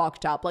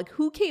fucked up. Like,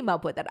 who came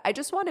up with it? I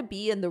just want to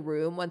be in the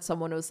room when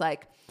someone was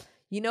like,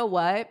 you know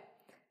what?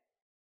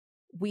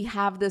 We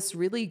have this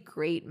really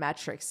great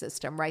metric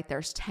system, right?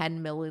 There's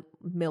 10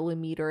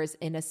 millimeters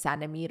in a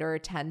centimeter,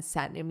 10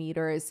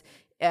 centimeters,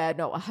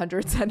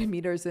 100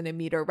 centimeters in a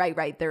meter.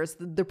 Right. There's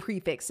the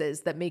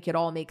prefixes that make it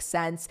all make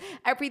sense.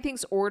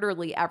 Everything's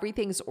orderly.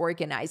 Everything's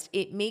organized.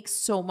 It makes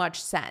so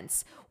much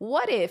sense.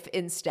 What if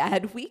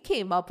instead we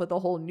came up with a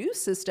whole new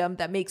system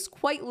that makes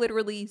quite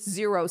literally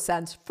 0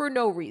 sense for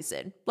no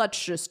reason?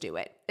 Let's just do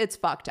it. It's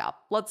fucked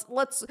up.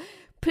 Let's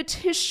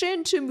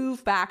petition to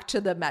move back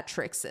to the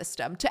metric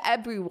system. To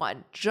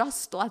everyone,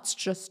 let's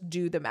just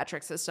do the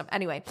metric system.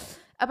 Anyway,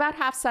 about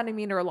half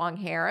centimeter long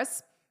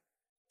hairs.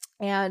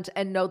 And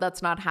no,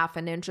 that's not half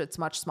an inch. It's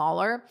much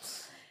smaller.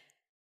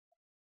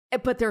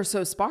 But they're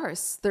so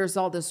sparse. There's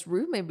all this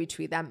room in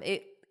between them.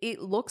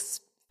 It looks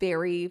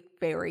very,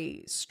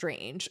 very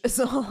strange is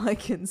all I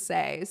can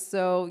say.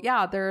 So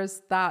yeah,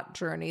 there's that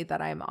journey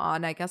that I'm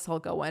on. I guess I'll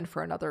go in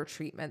for another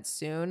treatment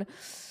soon.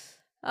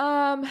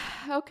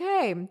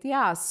 Okay.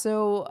 Yeah.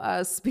 So,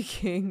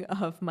 speaking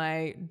of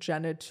my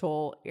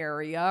genital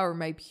area or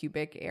my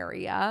pubic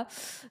area,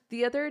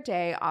 the other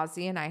day,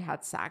 Ozzy and I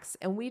had sex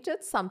and we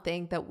did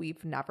something that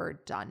we've never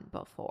done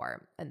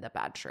before in the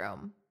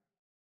bedroom.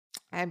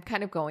 I'm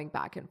kind of going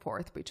back and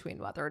forth between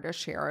whether to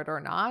share it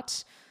or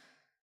not.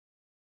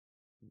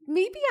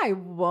 Maybe I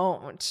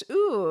won't.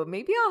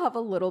 Maybe I'll have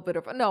a little bit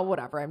of, no,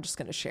 whatever. I'm just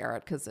going to share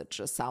it because it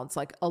just sounds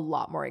like a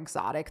lot more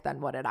exotic than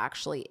what it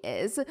actually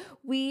is.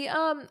 We,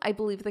 I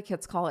believe the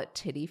kids call it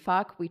titty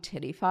fuck. We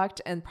titty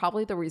fucked. And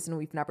probably the reason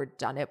we've never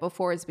done it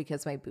before is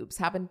because my boobs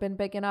haven't been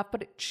big enough,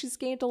 but she's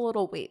gained a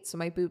little weight. So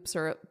my boobs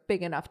are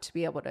big enough to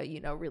be able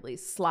to, really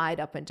slide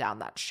up and down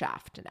that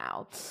shaft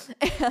now.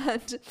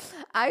 And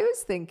I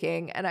was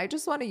thinking, and I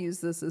just want to use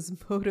this as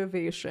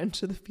motivation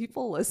to the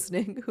people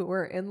listening who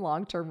are in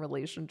long-term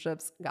relationships.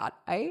 God,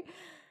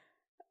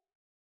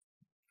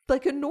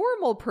 like a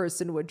normal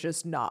person would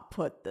just not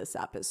put this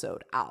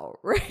episode out,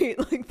 right?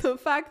 Like the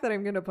fact that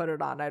I'm going to put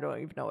it on, I don't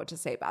even know what to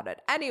say about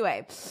it.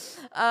 Anyway,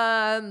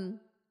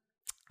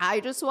 I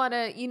just want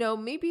to,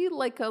 maybe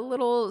like a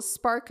little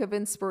spark of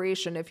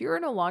inspiration. If you're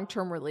in a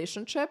long-term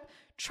relationship,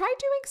 try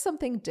doing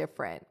something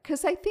different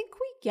because I think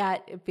we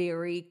get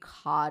very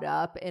caught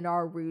up in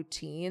our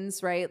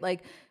routines, right?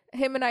 Like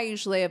him and I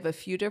usually have a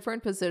few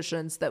different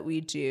positions that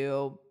we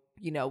do.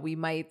 We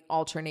might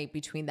alternate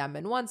between them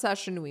in one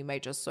session. We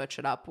might just switch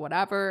it up,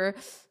 whatever.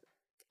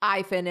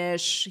 I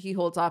finish, he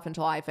holds off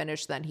until I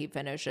finish, then he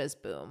finishes,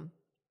 boom.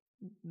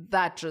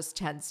 That just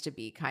tends to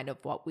be kind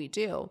of what we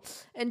do.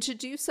 And to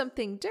do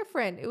something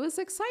different, it was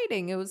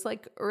exciting. It was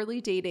like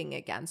early dating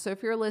again. So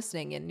if you're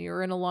listening and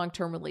you're in a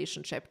long-term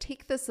relationship,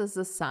 take this as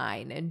a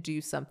sign and do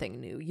something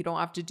new. You don't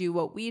have to do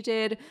what we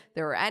did.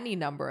 There are any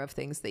number of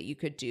things that you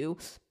could do.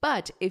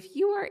 But if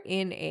you are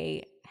in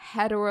a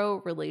hetero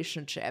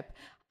relationship,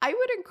 I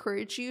would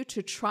encourage you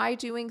to try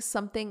doing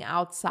something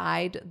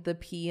outside the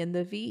P and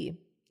the V.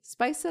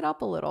 Spice it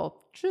up a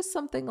little, just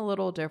something a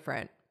little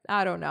different.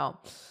 I don't know.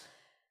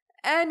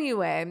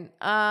 Anyway,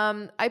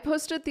 I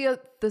posted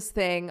this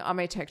thing on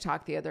my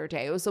TikTok the other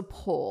day. It was a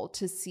poll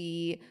to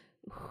see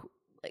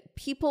like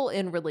people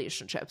in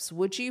relationships.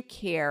 Would you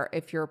care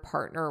if your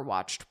partner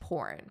watched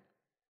porn?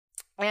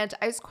 And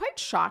I was quite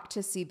shocked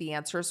to see the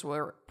answers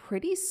were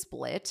pretty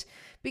split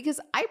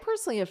because I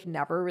personally have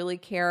never really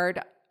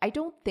cared. I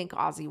don't think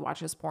Ozzy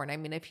watches porn. I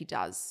mean, if he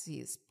does,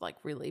 he's like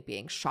really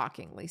being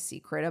shockingly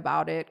secret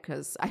about it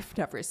because I've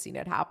never seen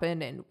it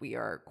happen and we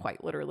are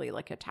quite literally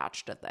like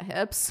attached at the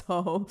hip.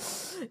 So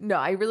no,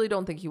 I really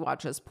don't think he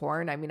watches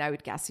porn. I mean, I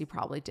would guess he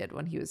probably did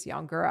when he was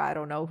younger. I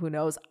don't know. Who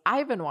knows? I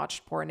haven't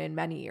watched porn in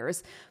many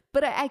years,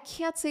 but I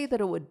can't say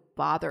that it would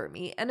bother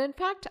me. And in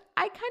fact,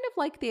 I kind of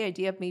like the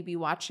idea of maybe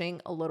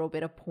watching a little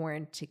bit of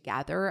porn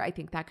together. I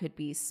think that could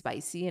be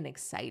spicy and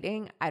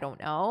exciting. I don't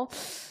know.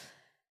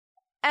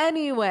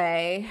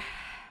 Anyway,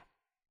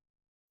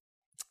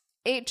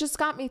 it just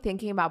got me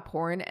thinking about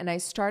porn and I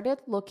started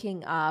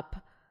looking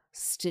up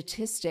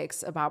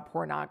statistics about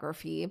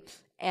pornography.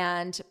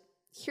 And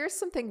here's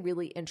something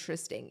really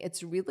interesting.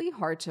 It's really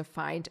hard to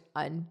find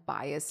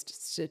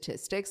unbiased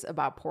statistics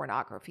about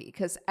pornography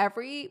because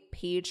every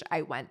page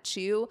I went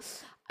to,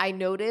 I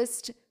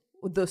noticed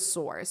the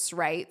source,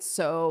 right?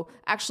 So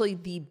actually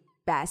the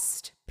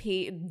best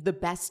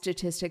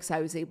statistics I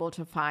was able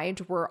to find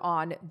were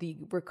on the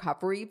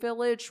Recovery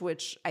Village,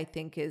 which I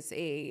think is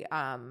a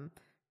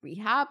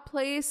rehab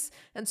place.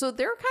 And so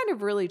they're kind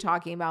of really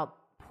talking about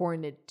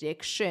porn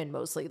addiction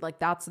mostly. Like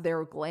that's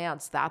their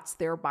glance, that's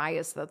their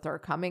bias that they're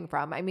coming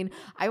from. I mean,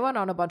 I went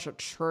on a bunch of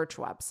church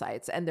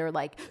websites and they're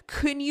like,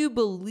 can you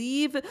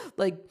believe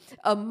like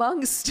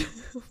amongst,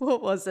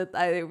 what was it?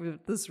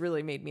 This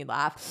really made me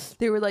laugh.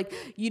 They were like,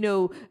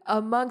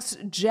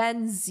 amongst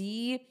Gen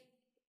Z,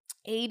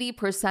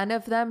 80%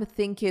 of them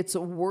think it's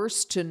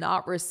worse to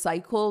not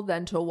recycle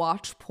than to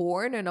watch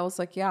porn. And I was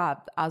like, yeah,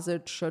 as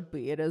it should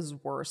be. It is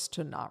worse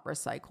to not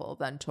recycle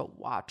than to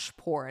watch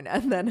porn.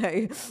 And then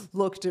I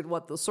looked at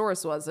what the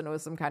source was and it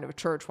was some kind of a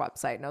church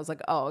website. And I was like,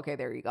 oh, okay,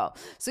 there you go.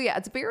 So yeah,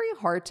 it's very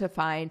hard to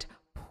find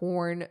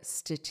porn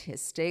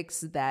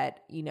statistics that,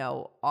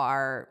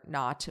 are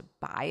not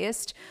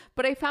biased.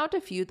 But I found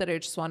a few that I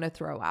just want to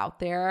throw out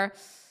there.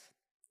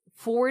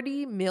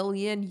 40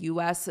 million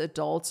US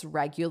adults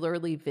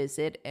regularly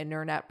visit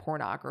internet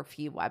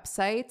pornography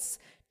websites.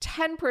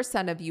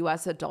 10% of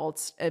US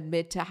adults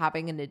admit to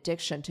having an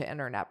addiction to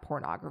internet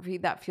pornography.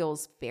 That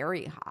feels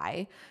very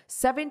high.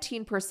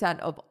 17%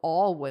 of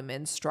all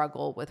women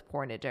struggle with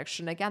porn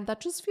addiction. Again, that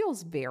just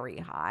feels very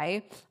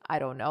high. I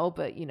don't know,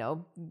 but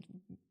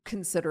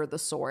consider the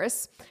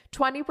source.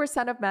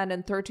 20% of men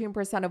and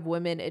 13% of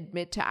women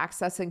admit to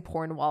accessing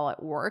porn while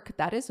at work.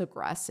 That is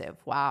aggressive.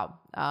 Wow.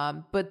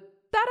 But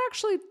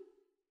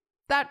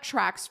that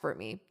tracks for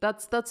me.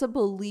 That's a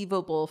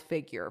believable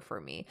figure for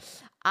me.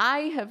 I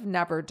have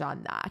never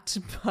done that,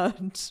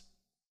 but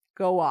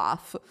go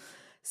off.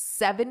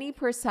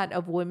 70%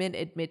 of women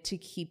admit to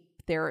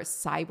keep their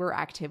cyber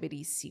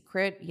activity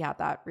secret. Yeah,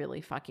 that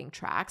really fucking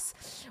tracks.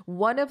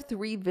 1 of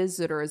 3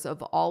 visitors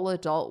of all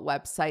adult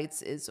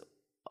websites is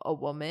a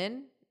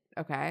woman.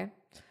 Okay.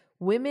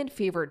 Women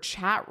favor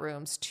chat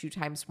rooms 2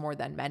 times more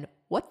than men.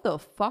 What the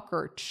fuck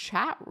are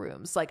chat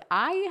rooms? Like,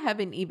 I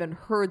haven't even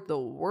heard the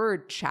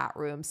word chat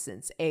room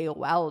since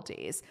AOL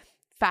days.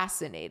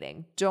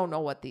 Fascinating. Don't know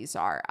what these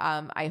are.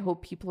 I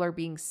hope people are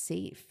being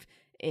safe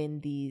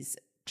in these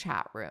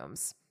chat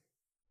rooms.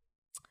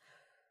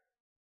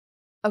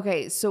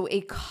 Okay, so a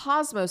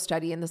Cosmo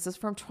study, and this is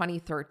from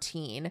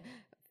 2013,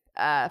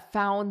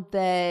 found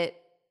that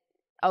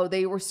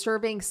they were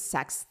surveying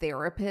sex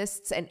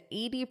therapists, and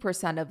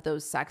 80% of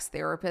those sex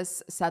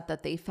therapists said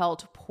that they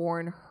felt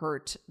porn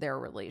hurt their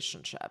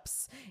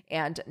relationships.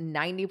 And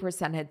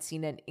 90% had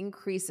seen an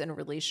increase in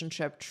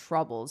relationship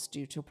troubles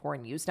due to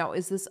porn use. Now,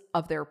 is this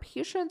of their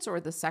patients or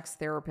the sex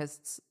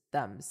therapists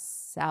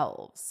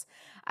themselves?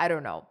 I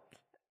don't know.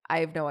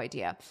 I have no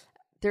idea.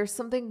 There's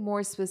something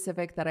more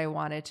specific that I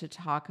wanted to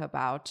talk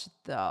about,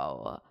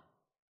 though.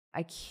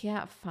 I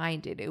can't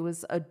find it. It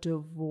was a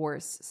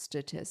divorce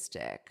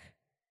statistic.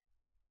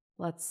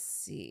 Let's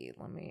see.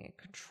 Let me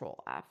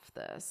Control F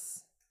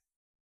this.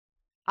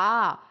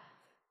 About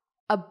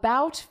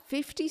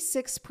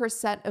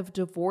 56% of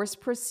divorce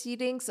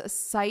proceedings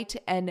cite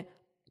an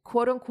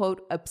quote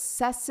unquote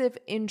obsessive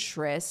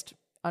interest,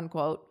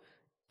 unquote,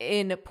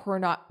 in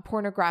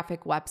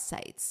pornographic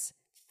websites.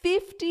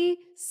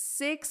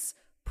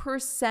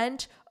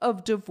 56%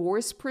 of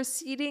divorce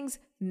proceedings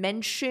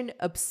mention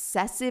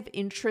obsessive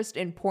interest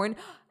in porn.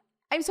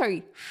 I'm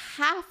sorry,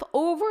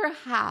 over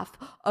half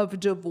of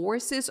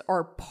divorces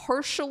are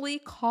partially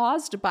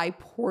caused by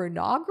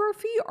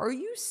pornography.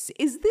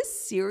 Is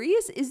this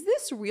serious? Is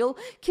this real?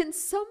 Can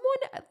someone,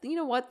 you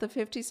know what? The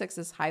 56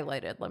 is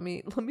highlighted. Let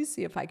me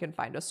see if I can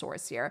find a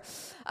source here.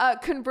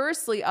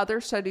 Conversely, other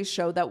studies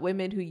show that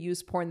women who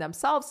use porn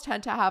themselves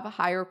tend to have a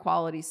higher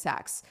quality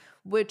sex,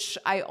 which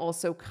I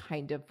also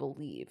kind of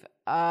believe.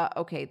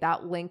 Okay,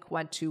 that link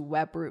went to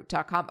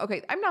webroot.com.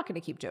 Okay, I'm not going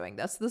to keep doing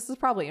this. This is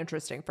probably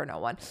interesting for no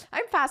one.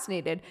 I'm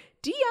fascinated.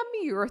 DM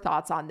me your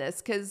thoughts on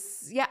this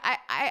because, yeah,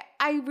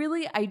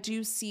 I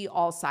do see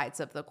all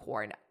sides of the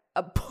coin.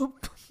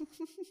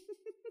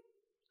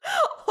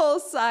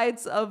 All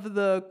sides of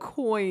the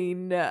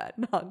coin,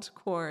 not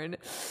corn.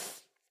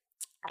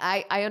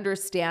 I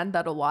understand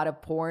that a lot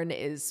of porn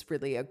is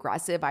really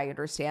aggressive. I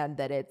understand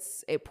that it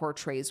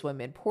portrays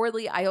women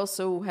poorly. I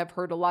also have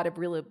heard a lot of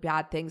really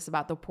bad things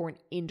about the porn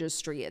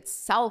industry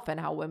itself and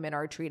how women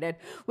are treated,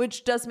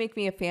 which does make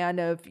me a fan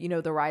of,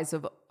 the rise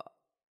of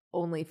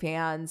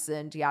OnlyFans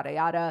and yada,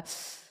 yada.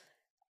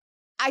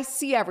 I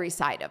see every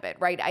side of it,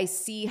 right? I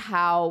see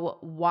how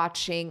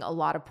watching a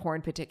lot of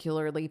porn,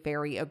 particularly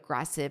very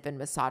aggressive and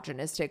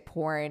misogynistic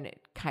porn,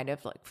 kind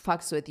of like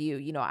fucks with you.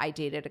 I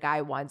dated a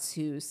guy once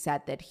who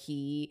said that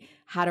he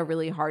had a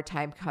really hard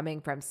time coming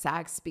from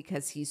sex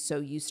because he's so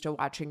used to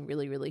watching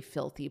really, really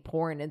filthy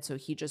porn. And so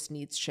he just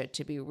needs shit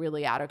to be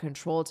really out of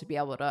control to be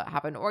able to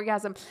have an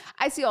orgasm.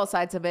 I see all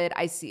sides of it.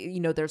 I see,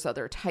 there's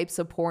other types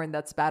of porn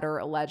that's better,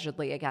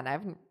 allegedly. Again, I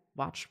haven't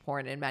watched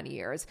porn in many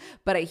years,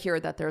 but I hear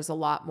that there's a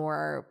lot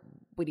more,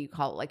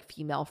 like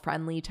female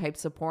friendly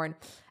types of porn.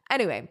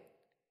 Anyway,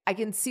 I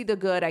can see the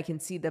good. I can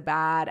see the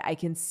bad. I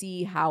can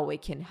see how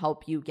it can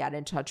help you get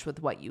in touch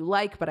with what you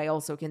like, but I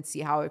also can see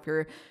how if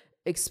you're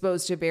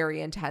exposed to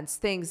very intense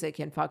things, it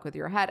can fuck with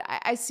your head.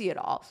 I see it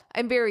all.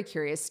 I'm very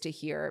curious to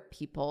hear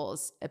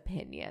people's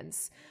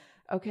opinions.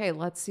 Okay,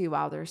 let's see.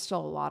 Wow, there's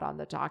still a lot on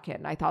the docket,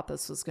 and I thought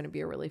this was going to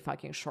be a really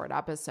fucking short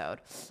episode.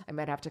 I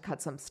might have to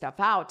cut some stuff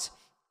out.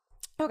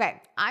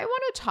 Okay, I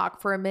want to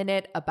talk for a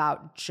minute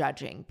about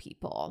judging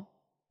people.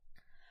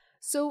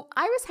 So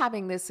I was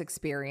having this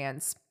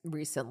experience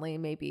recently,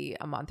 maybe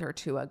a month or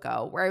two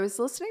ago, where I was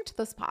listening to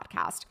this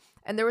podcast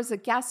and there was a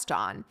guest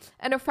on,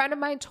 and a friend of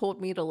mine told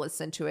me to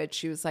listen to it.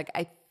 She was like,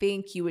 I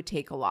think you would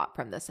take a lot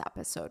from this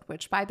episode,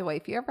 which, by the way,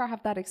 if you ever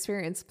have that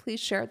experience, please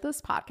share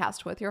this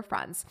podcast with your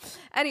friends.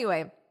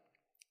 Anyway,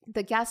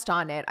 the guest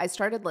on it, I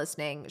started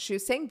listening. She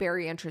was saying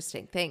very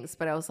interesting things,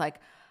 but I was like,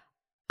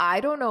 I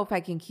don't know if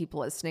I can keep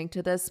listening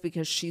to this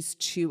because she's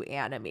too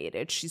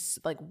animated. She's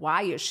like,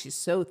 why is she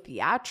so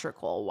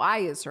theatrical? Why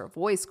is her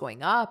voice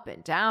going up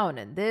and down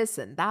and this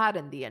and that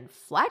and the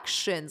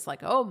inflections? Like,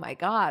 oh my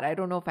God, I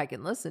don't know if I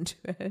can listen to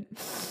it.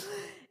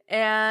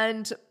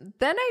 And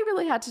then I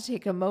really had to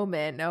take a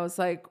moment and I was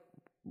like,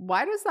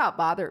 why does that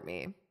bother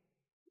me?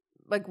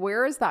 Like,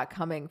 where is that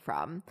coming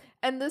from?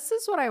 And this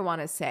is what I want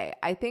to say.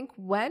 I think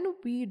when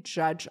we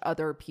judge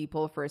other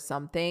people for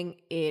something,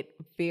 it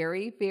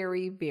very,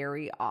 very,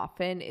 very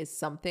often is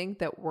something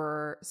that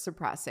we're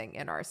suppressing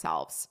in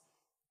ourselves.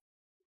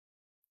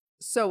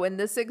 So in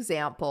this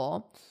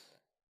example,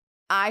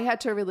 I had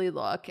to really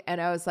look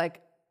and I was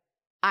like,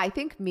 I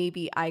think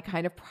maybe I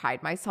kind of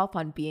pride myself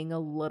on being a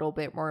little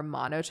bit more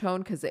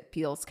monotone because it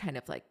feels kind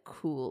of like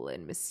cool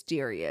and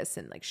mysterious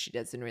and like she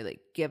doesn't really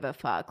give a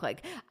fuck.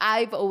 Like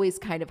I've always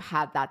kind of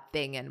had that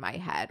thing in my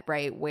head,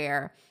 right?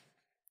 Where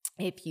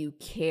if you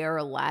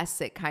care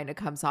less, it kind of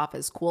comes off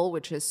as cool,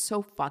 which is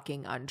so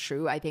fucking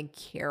untrue. I think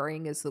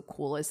caring is the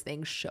coolest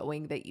thing,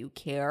 showing that you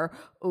care,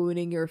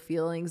 owning your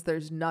feelings.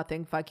 There's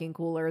nothing fucking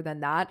cooler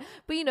than that.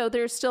 But, you know,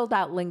 there's still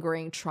that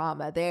lingering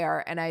trauma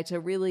there. And I had to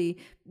really,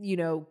 you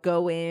know,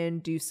 go in,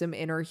 do some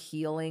inner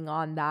healing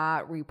on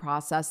that,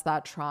 reprocess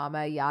that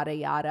trauma, yada,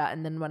 yada.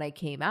 And then when I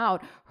came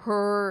out,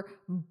 her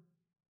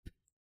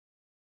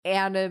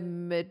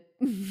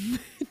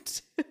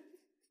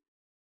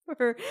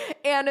her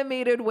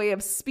animated way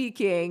of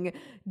speaking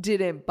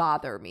didn't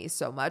bother me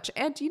so much.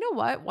 And you know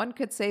what? One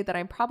could say that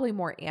I'm probably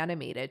more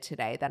animated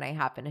today than I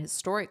have been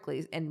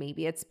historically. And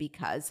maybe it's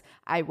because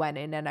I went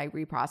in and I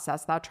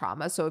reprocessed that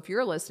trauma. So if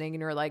you're listening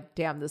and you're like,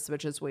 damn, this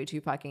bitch is way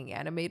too fucking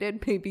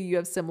animated, maybe you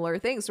have similar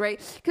things,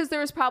 right? Because there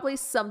was probably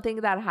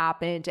something that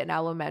happened in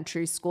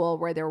elementary school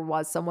where there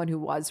was someone who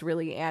was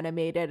really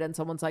animated and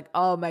someone's like,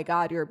 oh my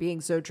God, you're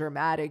being so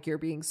dramatic. You're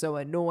being so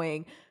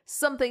annoying.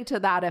 Something to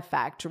that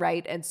effect,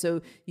 right? And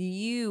so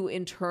you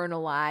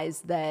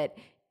internalize that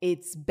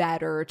it's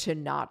better to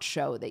not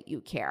show that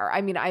you care.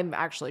 I mean, I'm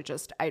actually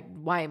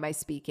why am I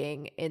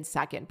speaking in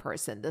second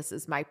person? This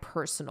is my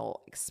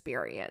personal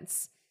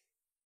experience.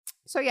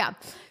 So yeah,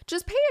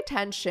 just pay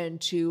attention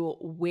to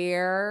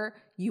where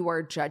you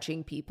are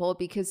judging people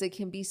because it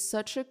can be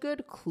such a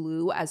good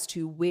clue as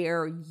to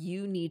where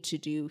you need to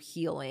do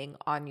healing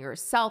on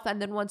yourself.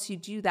 And then once you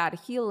do that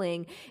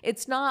healing,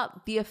 it's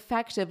not the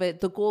effect of it.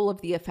 The goal of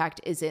the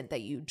effect isn't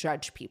that you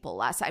judge people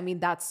less. I mean,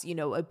 that's, you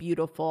know, a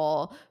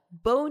beautiful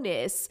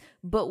bonus.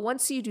 But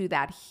once you do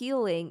that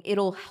healing,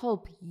 it'll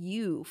help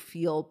you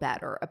feel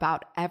better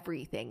about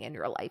everything in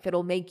your life.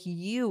 It'll make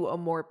you a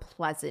more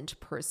pleasant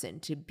person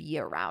to be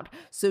around.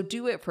 So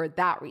do it for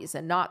that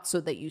reason, not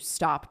so that you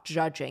stop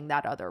judging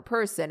that other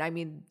person. I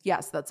mean,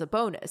 yes, that's a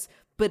bonus,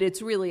 but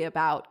it's really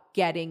about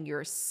getting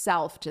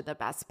yourself to the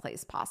best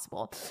place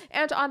possible.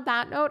 And on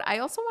that note, I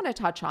also want to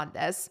touch on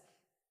this.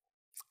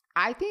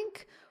 I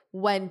think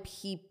when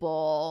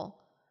people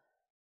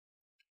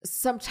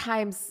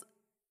sometimes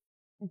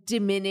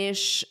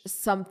diminish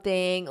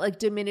something, like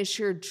diminish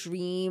your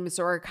dreams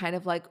or kind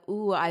of like,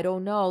 ooh, I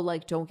don't know,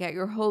 like don't get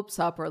your hopes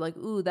up or like,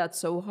 ooh, that's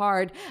so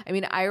hard. I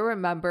mean, I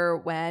remember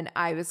when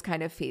I was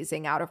kind of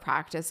phasing out of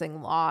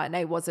practicing law and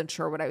I wasn't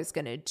sure what I was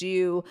going to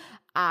do,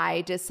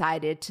 I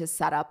decided to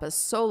set up a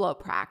solo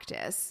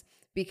practice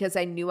because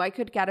I knew I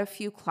could get a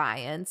few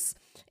clients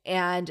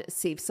and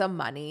save some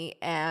money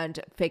and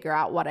figure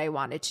out what I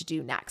wanted to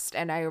do next.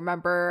 And I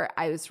remember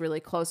I was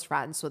really close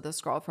friends with this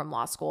girl from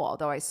law school,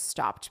 although I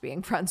stopped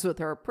being friends with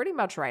her pretty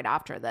much right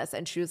after this.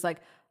 And she was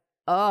like,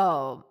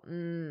 oh,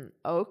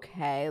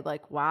 okay.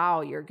 Like,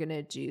 wow, you're going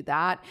to do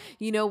that.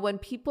 You know, when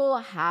people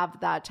have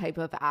that type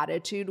of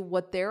attitude,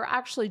 what they're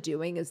actually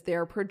doing is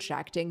they're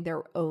projecting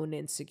their own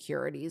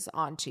insecurities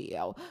onto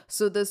you.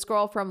 So this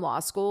girl from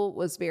law school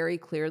was very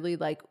clearly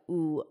like,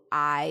 ooh,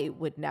 I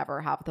would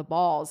never have the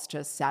balls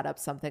to set up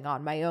something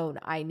on my own.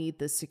 I need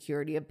the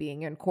security of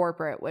being in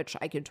corporate, which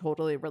I can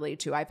totally relate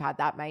to. I've had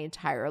that my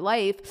entire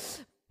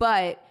life,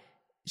 but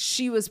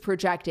she was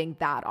projecting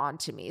that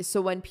onto me.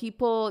 So when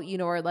people, you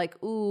know, are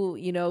like, ooh,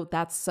 you know,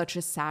 that's such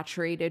a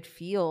saturated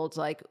field.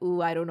 Like,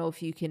 ooh, I don't know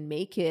if you can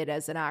make it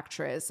as an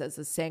actress, as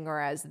a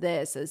singer, as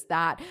this, as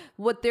that.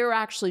 What they're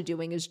actually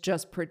doing is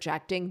just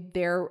projecting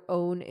their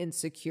own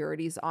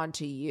insecurities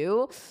onto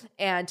you.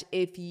 And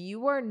if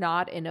you are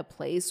not in a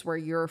place where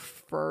you're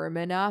firm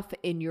enough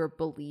in your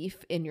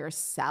belief in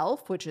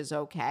yourself, which is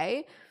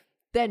okay,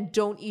 then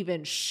don't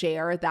even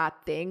share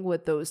that thing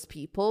with those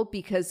people,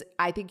 because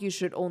I think you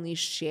should only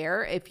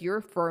share if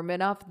you're firm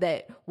enough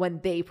that when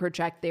they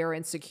project their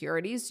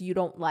insecurities, you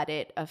don't let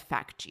it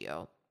affect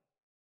you.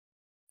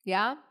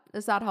 Yeah?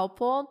 Is that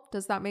helpful?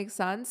 Does that make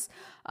sense?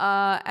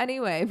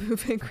 Anyway,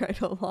 moving right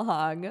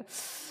along.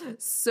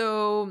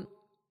 So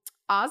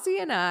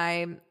Ozzy and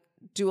I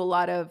do a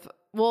lot of,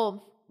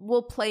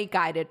 we'll play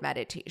guided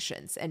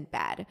meditations in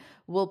bed.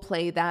 We'll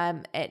play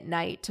them at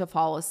night to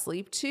fall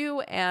asleep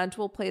to, and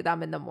we'll play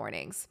them in the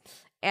mornings.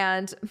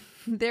 And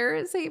there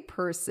is a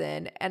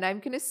person, and I'm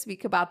going to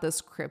speak about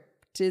this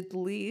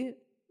cryptidly.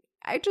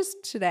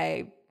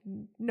 Today,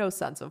 no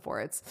sense of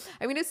words.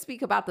 I'm going to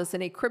speak about this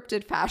in a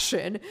cryptid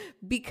fashion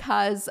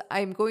because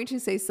I'm going to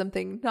say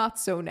something not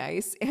so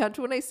nice. And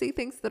when I say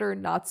things that are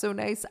not so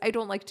nice, I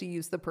don't like to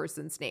use the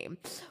person's name.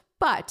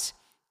 But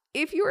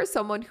if you are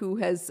someone who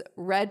has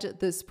read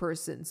this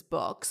person's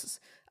books,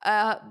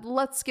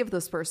 let's give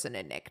this person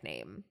a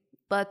nickname.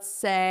 Let's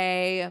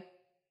say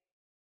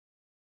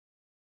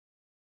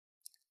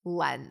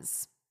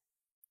Lens.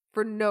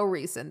 For no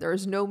reason.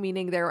 There's no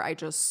meaning there. I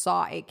just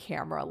saw a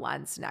camera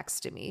lens next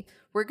to me.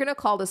 We're going to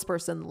call this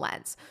person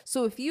Lens.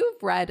 So if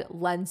you've read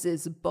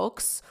Lens's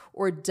books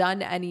or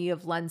done any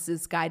of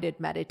Lens's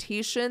guided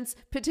meditations,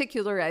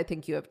 particularly I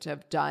think you have to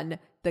have done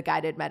the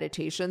guided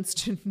meditations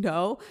to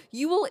know,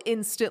 you will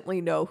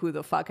instantly know who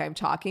the fuck I'm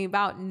talking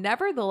about.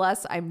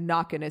 Nevertheless, I'm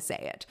not going to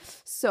say it.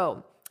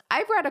 So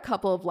I've read a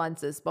couple of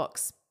Lens's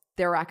books.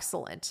 They're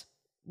excellent.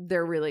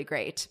 They're really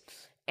great.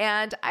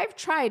 And I've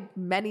tried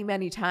many,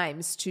 many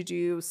times to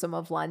do some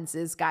of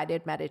Lens's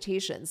guided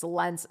meditations.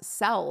 Lens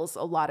sells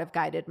a lot of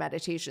guided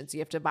meditations. You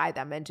have to buy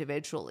them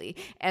individually.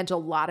 And a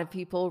lot of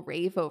people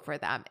rave over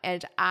them.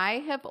 And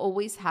I have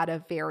always had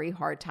a very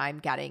hard time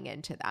getting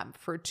into them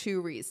for two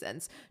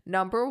reasons.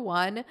 Number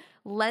one,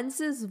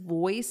 Lens's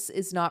voice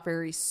is not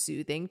very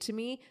soothing to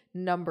me.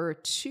 Number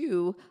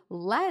two,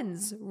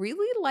 Lens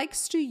really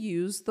likes to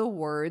use the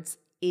words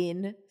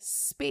in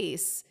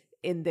space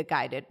in the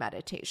guided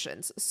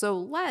meditations. So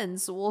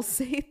Lens will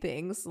say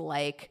things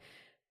like,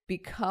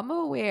 become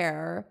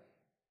aware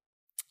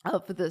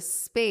of the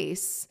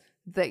space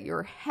that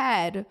your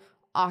head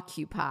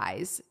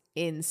occupies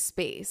in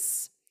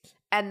space.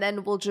 And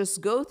then we'll just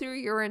go through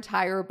your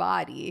entire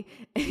body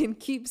and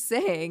keep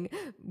saying,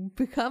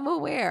 become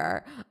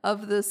aware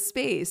of the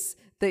space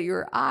that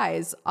your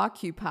eyes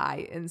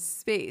occupy in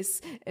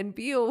space, and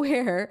be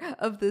aware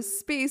of the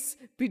space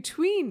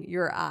between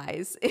your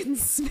eyes in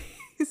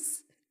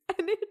space.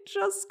 And it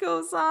just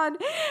goes on.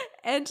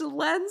 And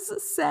Lens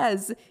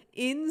says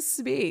in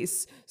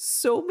space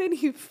so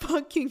many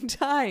fucking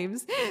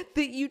times that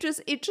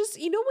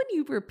when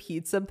you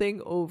repeat something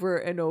over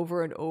and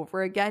over and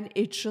over again,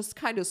 it just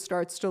kind of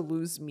starts to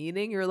lose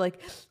meaning. You're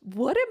like,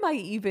 what am I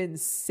even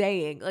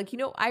saying?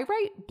 I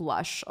write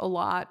blush a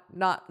lot.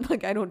 Not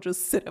like I don't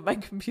just sit at my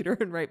computer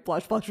and write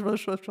blush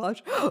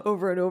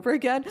over and over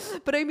again.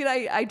 But I mean,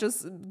 I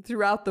just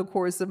throughout the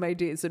course of my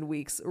days and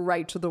weeks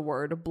write the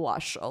word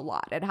blush a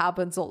lot. It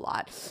happens a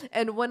lot.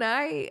 And when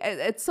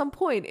at some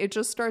point, it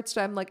just starts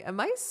to, I'm like, am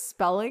I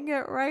spelling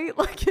it right?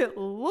 Like, it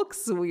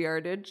looks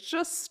weird. It's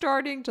just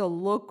starting to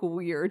look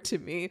weird to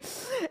me.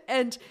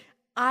 And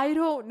I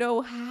don't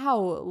know how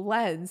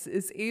Lens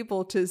is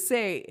able to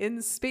say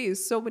in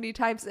space so many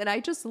times. And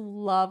I just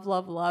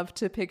love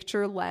to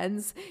picture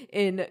Lens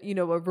in,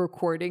 a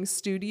recording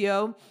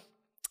studio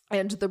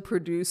and the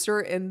producer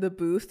in the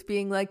booth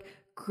being like,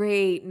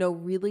 great. No,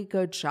 really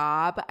good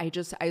job. I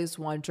was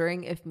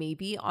wondering if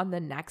maybe on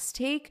the next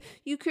take,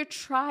 you could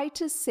try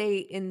to say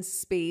in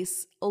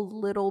space a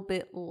little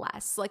bit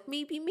less, like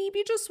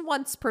maybe just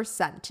once per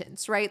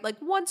sentence, right? Like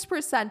once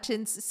per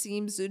sentence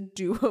seems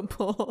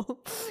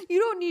doable. You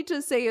don't need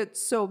to say it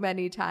so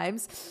many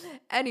times.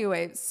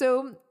 Anyway,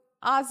 so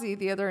Ozzy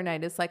the other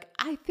night is like,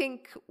 I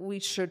think we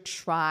should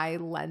try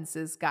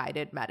Lens's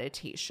guided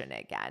meditation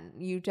again.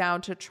 You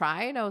down to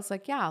try? And I was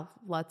like, yeah,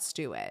 let's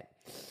do it.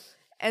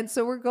 And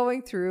so we're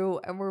going through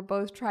and we're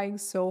both trying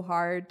so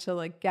hard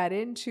to get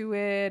into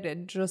it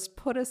and just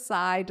put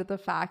aside the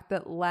fact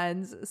that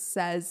Lens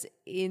says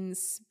in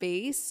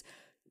space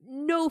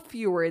no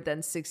fewer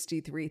than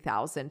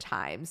 63,000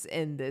 times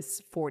in this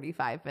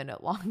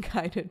 45-minute long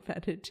guided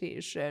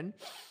meditation.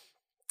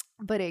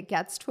 But it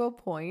gets to a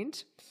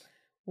point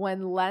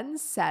when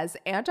Lens says,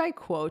 and I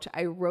quote,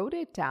 I wrote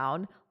it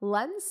down,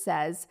 Lens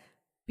says,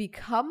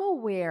 become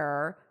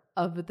aware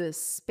of the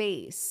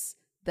space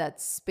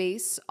that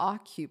space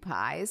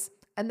occupies.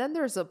 And then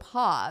there's a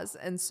pause.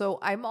 And so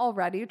I'm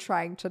already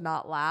trying to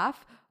not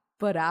laugh.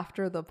 But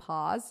after the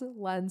pause,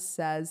 Lens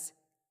says,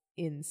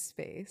 in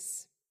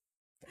space.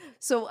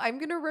 So I'm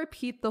going to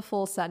repeat the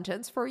full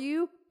sentence for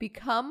you.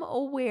 Become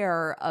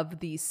aware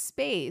of the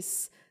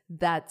space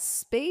that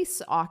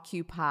space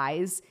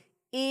occupies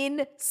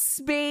in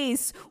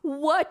space.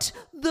 What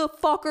the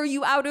fuck? Are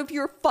you out of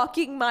your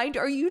fucking mind?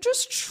 Are you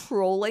just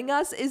trolling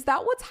us? Is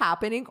that what's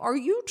happening? Are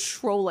you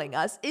trolling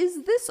us?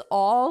 Is this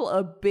all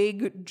a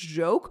big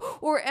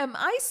joke? Or am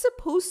I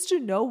supposed to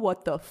know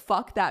what the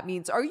fuck that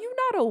means? Are you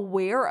not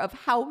aware of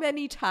how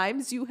many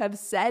times you have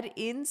said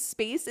in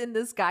space in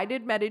this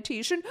guided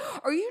meditation?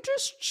 Are you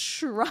just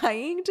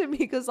trying to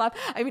make us laugh?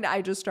 I mean,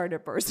 I just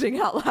started bursting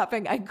out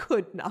laughing. I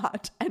could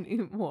not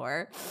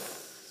anymore.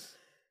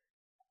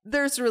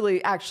 there's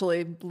really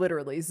actually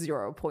literally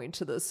 0 point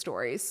to this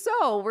story.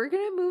 So we're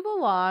going to move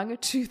along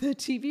to the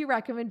TV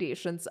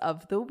recommendations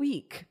of the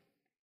week.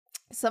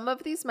 Some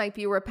of these might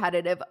be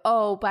repetitive.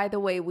 Oh, by the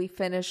way, we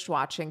finished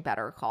watching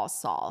Better Call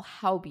Saul.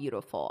 How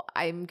beautiful.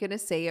 I'm going to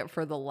say it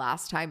for the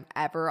last time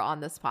ever on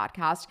this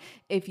podcast.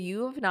 If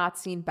you have not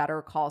seen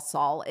Better Call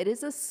Saul, it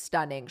is a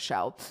stunning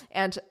show.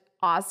 And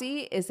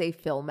Ozzy is a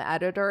film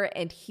editor,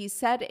 and he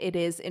said it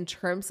is, in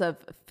terms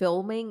of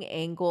filming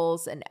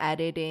angles and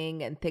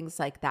editing and things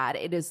like that,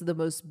 it is the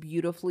most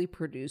beautifully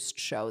produced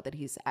show that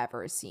he's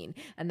ever seen.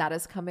 And that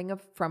is coming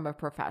from a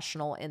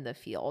professional in the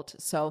field.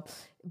 So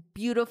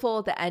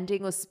beautiful. The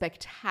ending was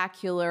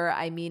spectacular.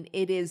 I mean,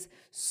 it is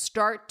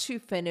start to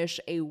finish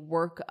a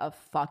work of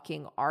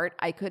fucking art.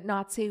 I could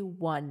not say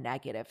one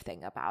negative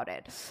thing about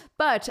it.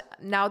 But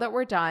now that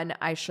we're done,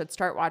 I should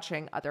start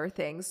watching other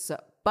things.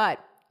 But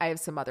I have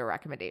some other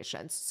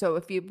recommendations. So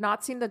if you've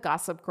not seen the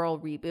Gossip Girl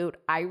reboot,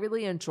 I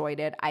really enjoyed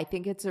it. I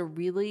think it's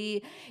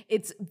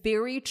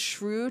very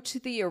true to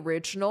the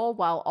original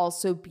while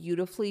also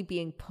beautifully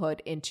being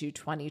put into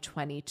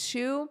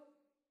 2022.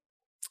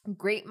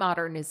 Great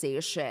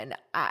modernization.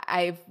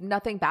 I have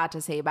nothing bad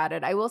to say about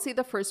it. I will say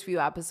the first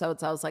few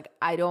episodes, I was like,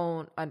 I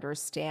don't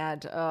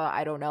understand.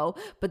 I don't know.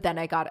 But then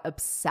I got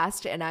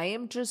obsessed, and I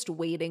am just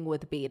waiting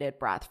with bated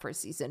breath for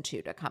season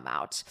 2 to come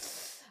out.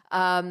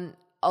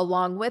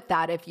 Along with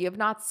that, if you have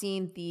not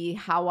seen the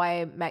How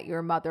I Met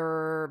Your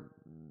Mother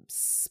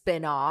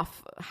spinoff,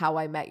 How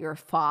I Met Your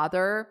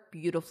Father,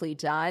 beautifully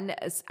done.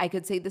 I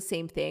could say the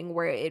same thing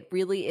where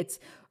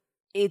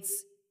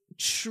it's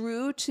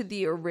true to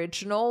the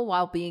original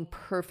while being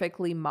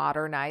perfectly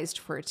modernized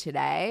for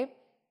today.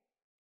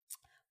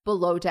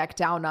 Below Deck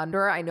Down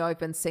Under. I know I've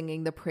been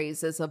singing the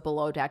praises of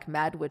Below Deck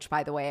Med, which,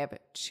 by the way, I have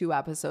 2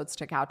 episodes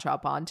to catch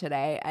up on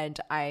today, and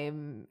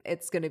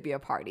it's going to be a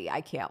party.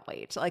 I can't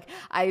wait. Like,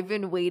 I've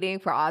been waiting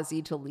for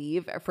Ozzy to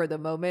leave for the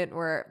moment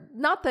where,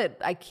 not that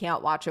I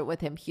can't watch it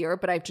with him here,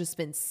 but I've just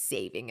been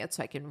saving it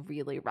so I can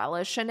really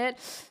relish in it.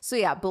 So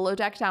yeah, Below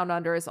Deck Down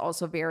Under is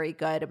also very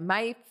good.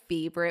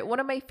 One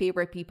of my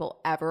favorite people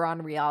ever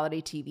on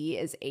reality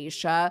TV is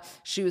Aisha.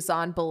 She was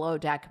on Below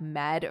Deck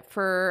Med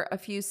for a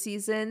few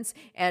seasons,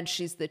 and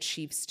she's the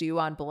chief stew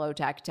on Below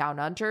Deck Down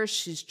Under.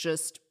 She's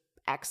just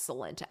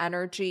excellent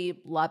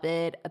energy. Love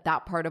it.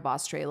 That part of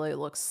Australia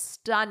looks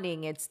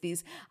stunning. It's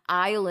these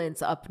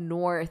islands up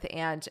north.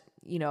 And,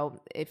 you know,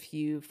 if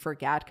you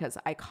forget, because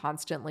I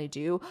constantly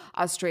do,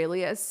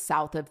 Australia is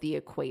south of the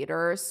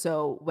equator.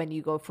 So when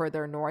you go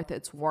further north,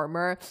 it's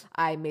warmer.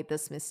 I made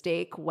this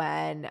mistake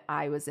when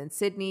I was in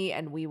Sydney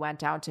and we went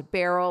down to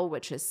Barrel,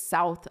 which is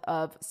south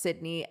of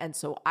Sydney. And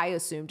so I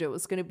assumed it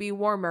was going to be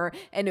warmer,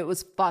 and it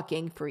was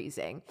fucking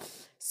freezing.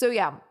 So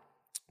yeah,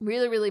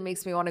 really, really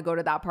makes me want to go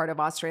to that part of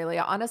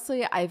Australia.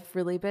 Honestly, I've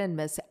really been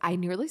I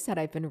nearly said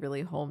I've been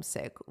really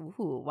homesick.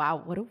 Ooh,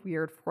 wow, what a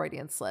weird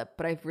Freudian slip.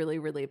 But I've really,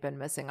 really been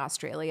missing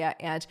Australia.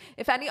 And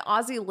if any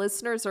Aussie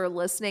listeners are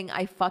listening,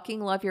 I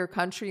fucking love your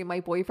country.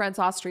 My boyfriend's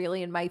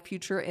Australian, my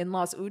future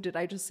in-laws. Ooh, did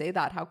I just say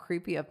that? How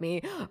creepy of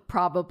me.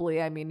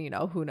 Probably. I mean, you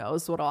know, who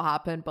knows what'll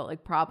happen, but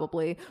like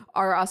probably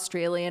are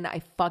Australian.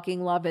 I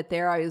fucking love it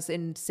there. I was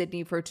in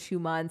Sydney for 2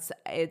 months.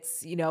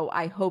 It's, you know,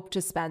 I hope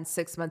to spend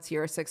 6 months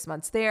here, 6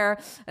 months there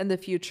in the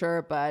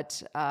future,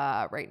 but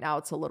right now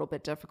it's a little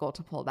bit difficult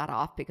to pull that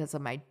off because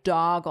of my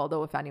dog.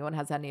 Although if anyone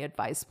has any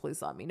advice,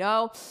 please let me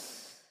know.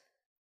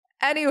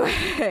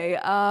 Anyway,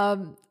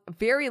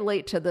 very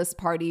late to this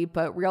party,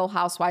 but Real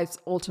Housewives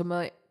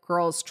Ultimate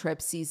Girls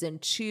Trip Season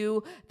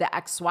 2, the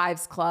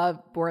Ex-Wives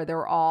Club, where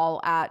they're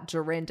all at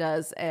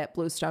Dorinda's at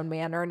Bluestone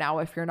Manor. Now,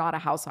 if you're not a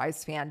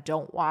Housewives fan,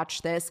 don't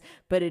watch this,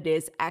 but it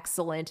is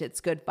excellent.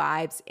 It's good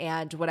vibes.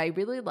 And what I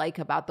really like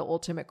about the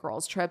Ultimate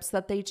Girls Trips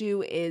that they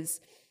do is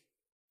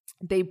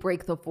they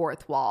break the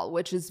fourth wall,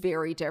 which is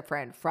very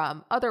different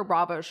from other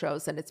Bravo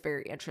shows, and it's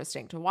very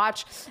interesting to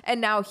watch.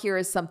 And now here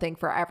is something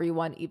for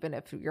everyone, even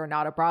if you're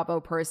not a Bravo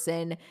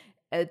person,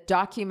 a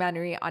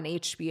documentary on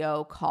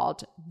HBO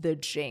called The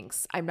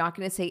Jinx. I'm not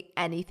going to say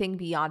anything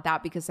beyond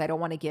that because I don't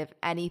want to give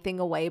anything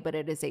away, but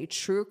it is a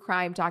true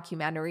crime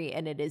documentary,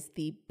 and it is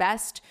the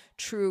best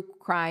true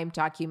crime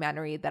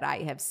documentary that I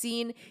have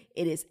seen.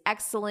 It is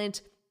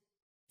excellent.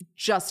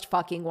 Just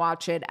fucking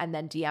watch it and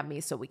then DM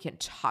me so we can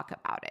talk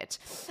about it.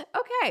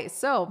 Okay,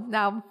 so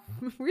now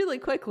really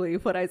quickly,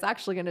 what I was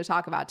actually going to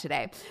talk about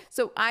today.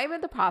 So I'm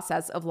in the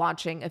process of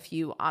launching a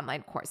few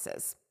online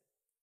courses.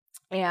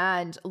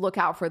 And look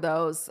out for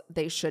those.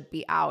 They should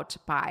be out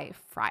by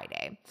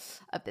Friday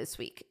of this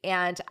week.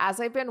 And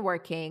as I've been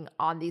working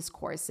on these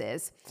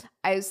courses,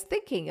 I was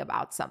thinking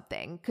about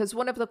something because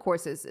one of the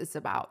courses is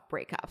about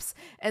breakups.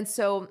 And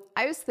so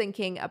I was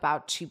thinking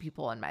about 2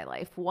 people in my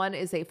life. One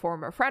is a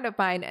former friend of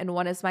mine and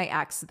one is my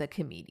ex, the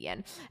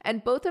comedian.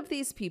 And both of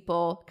these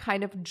people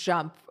kind of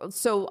jump.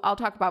 So I'll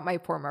talk about my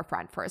former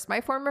friend first.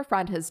 My former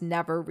friend has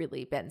never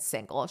really been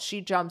single.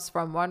 She jumps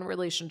from one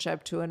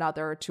relationship to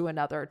another, to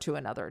another, to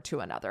another,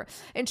 to another.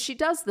 And she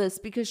does this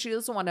because she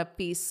doesn't want to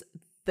face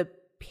the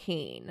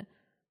pain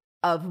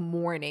of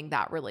mourning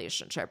that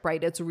relationship,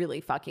 right? It's really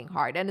fucking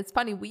hard. And it's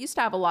funny, we used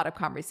to have a lot of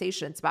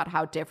conversations about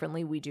how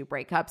differently we do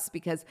breakups,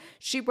 because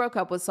she broke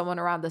up with someone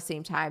around the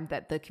same time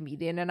that the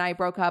comedian and I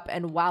broke up.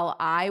 And while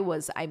I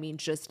was,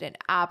 just in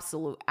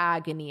absolute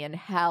agony and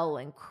hell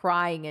and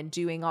crying and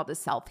doing all the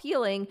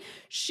self-healing,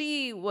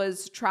 she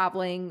was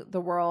traveling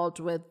the world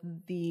with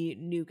the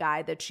new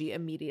guy that she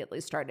immediately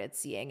started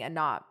seeing and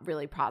not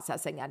really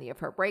processing any of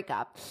her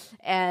breakup.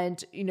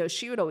 And,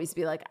 she would always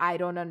be like, I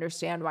don't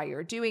understand why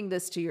you're doing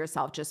this to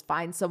yourself. Just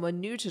find someone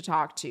new to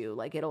talk to.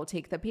 Like, it'll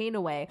take the pain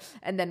away.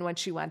 And then when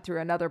she went through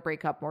another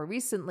breakup more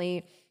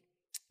recently,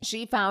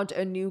 she found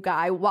a new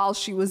guy while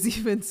she was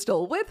even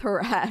still with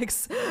her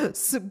ex,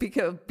 so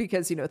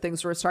because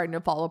things were starting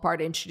to fall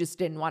apart and she just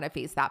didn't want to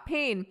face that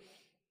pain.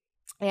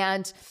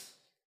 And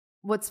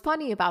what's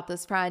funny about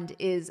this friend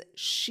is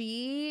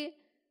she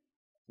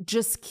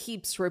just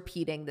keeps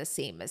repeating the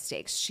same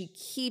mistakes. She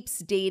keeps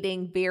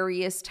dating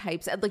various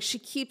types, and she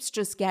keeps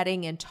just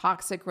getting in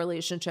toxic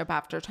relationship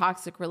after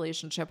toxic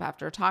relationship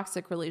after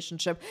toxic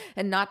relationship,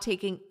 and not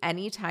taking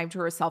any time to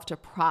herself to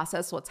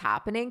process what's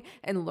happening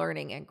and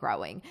learning and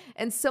growing.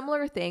 And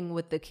similar thing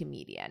with the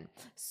comedian.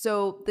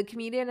 So the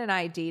comedian and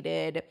I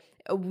dated.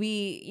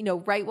 We,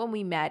 right when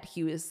we met,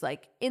 he was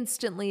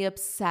instantly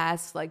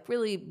obsessed,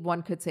 really,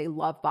 one could say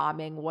love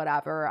bombing,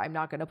 whatever. I'm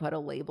not going to put a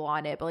label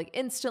on it, but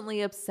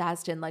instantly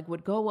obsessed, and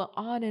would go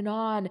on and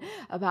on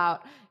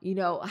about,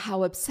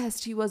 how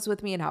obsessed he was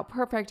with me and how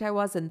perfect I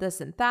was and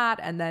this and that.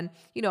 And then,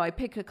 I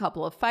pick a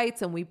couple of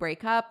fights and we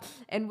break up,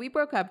 and we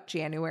broke up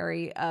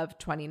January of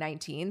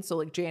 2019.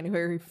 So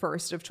January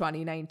 1st of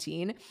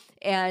 2019.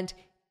 And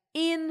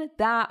in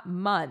that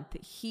month,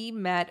 he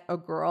met a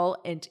girl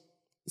and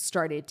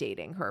started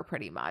dating her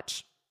pretty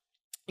much.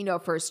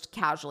 First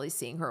casually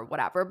seeing her,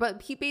 whatever,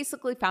 but he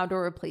basically found a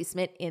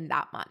replacement in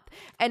that month.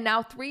 And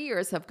now 3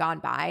 years have gone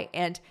by.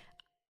 And,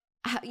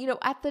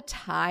 at the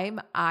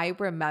time, I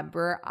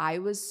remember I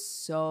was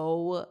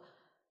so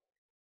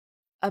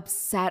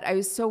upset. I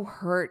was so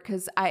hurt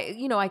because I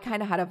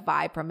kind of had a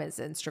vibe from his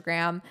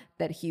Instagram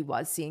that he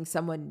was seeing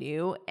someone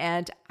new.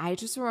 And I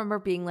just remember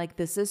being like,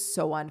 this is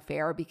so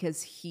unfair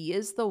because he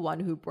is the one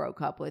who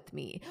broke up with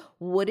me.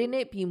 Wouldn't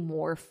it be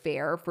more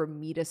fair for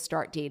me to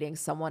start dating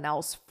someone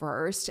else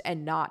first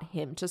and not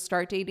him to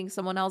start dating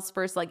someone else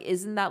first?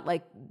 Isn't that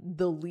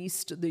the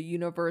least the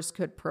universe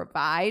could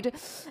provide?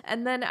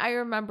 And then I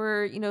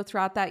remember,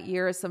 throughout that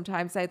year,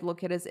 sometimes I'd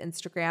look at his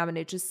Instagram and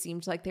it just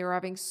seemed like they were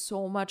having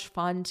so much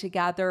fun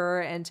together.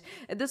 And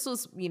this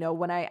was,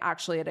 when I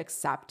actually had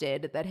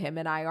accepted that him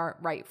and I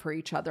aren't right for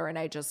each other. And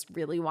I just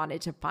really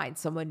wanted to find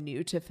someone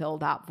new to fill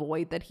that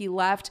void that he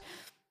left.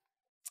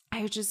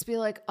 I would just be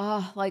like,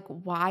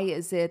 why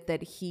is it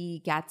that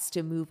he gets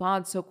to move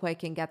on so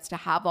quick and gets to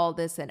have all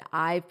this? And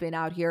I've been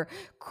out here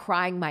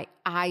crying my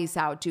eyes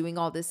out, doing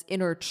all this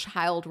inner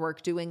child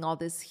work, doing all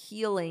this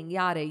healing,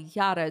 yada,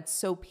 yada. It's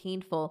so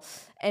painful.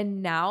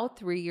 And now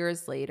 3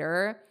 years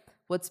later,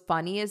 what's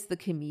funny is the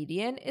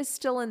comedian is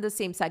still in the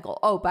same cycle.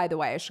 Oh, by the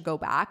way, I should go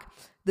back.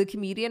 The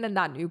comedian and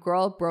that new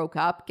girl broke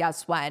up,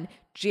 guess when?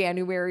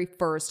 January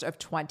 1st of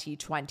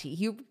 2020.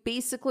 He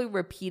basically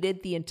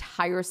repeated the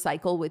entire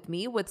cycle with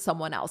me with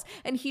someone else.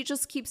 And he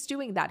just keeps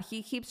doing that.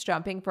 He keeps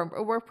jumping from,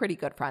 we're pretty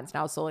good friends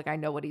now, so I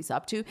know what he's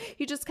up to.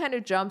 He just kind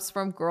of jumps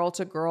from girl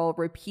to girl,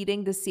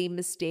 repeating the same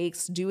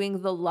mistakes,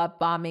 doing the love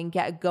bombing,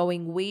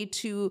 going way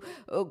too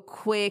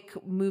quick,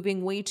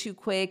 moving way too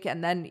quick.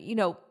 And then,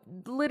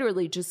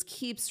 literally just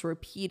keeps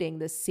repeating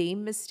the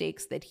same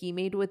mistakes that he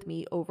made with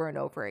me over and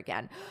over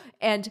again.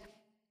 And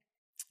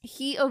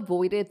he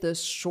avoided the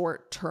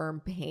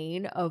short-term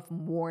pain of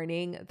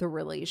mourning the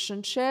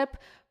relationship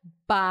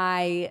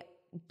by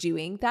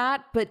doing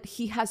that, but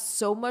he has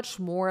so much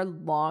more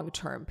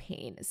long-term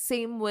pain.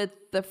 Same with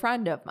the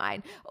friend of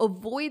mine,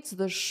 avoids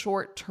the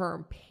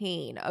short-term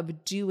pain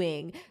of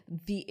doing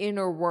the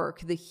inner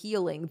work, the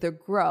healing, the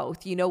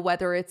growth,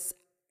 whether it's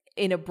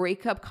in a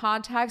breakup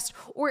context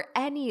or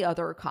any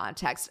other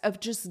context of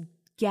just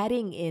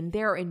getting in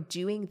there and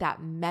doing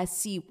that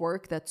messy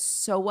work that's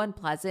so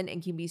unpleasant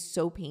and can be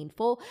so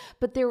painful,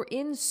 but they're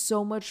in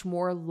so much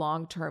more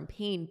long-term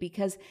pain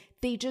because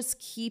they just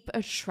keep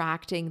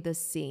attracting the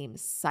same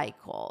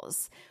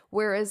cycles.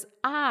 Whereas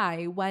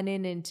I went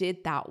in and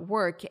did that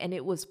work and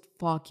it was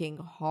fucking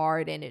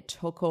hard and it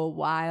took a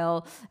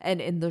while. And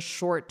in the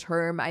short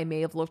term, I may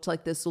have looked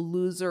like this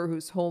loser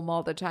who's home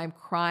all the time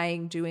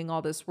crying, doing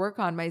all this work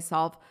on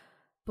myself.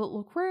 But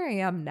look where I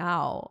am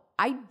now.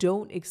 I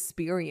don't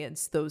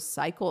experience those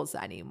cycles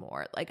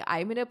anymore.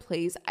 I'm in a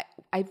place,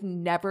 I've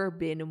never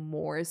been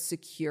more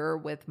secure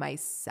with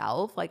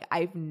myself.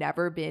 I've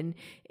never been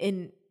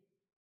in,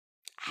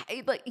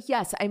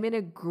 yes, I'm in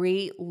a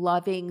great,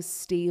 loving,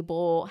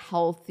 stable,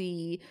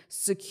 healthy,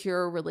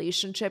 secure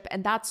relationship.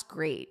 And that's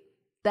great.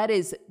 That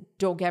is,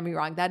 don't get me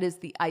wrong, that is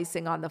the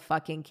icing on the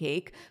fucking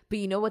cake. But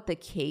you know what the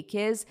cake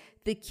is?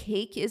 The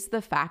cake is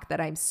the fact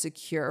that I'm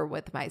secure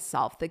with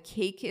myself. The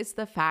cake is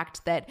the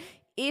fact that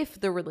if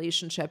the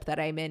relationship that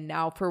I'm in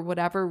now, for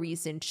whatever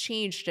reason,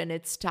 changed and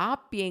it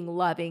stopped being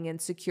loving and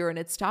secure and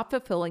it stopped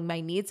fulfilling my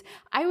needs,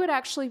 I would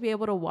actually be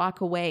able to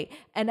walk away.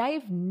 And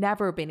I've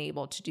never been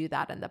able to do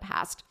that in the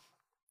past.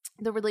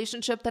 The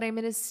relationship that I'm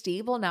in is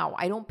stable now.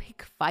 I don't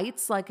pick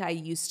fights like I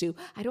used to.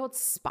 I don't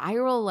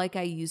spiral like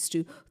I used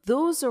to.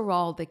 Those are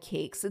all the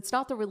cakes. It's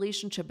not the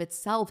relationship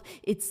itself.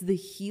 It's the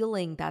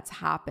healing that's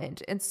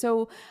happened. And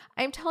so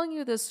I'm telling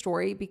you this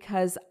story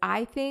because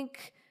I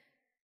think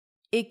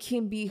it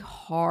can be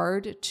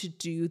hard to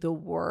do the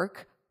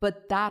work,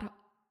 but that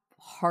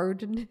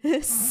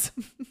hardness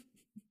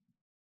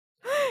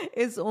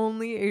is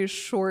only a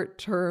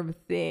short-term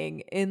thing.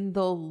 In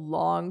the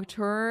long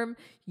term,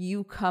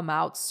 you come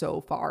out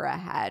so far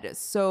ahead.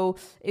 So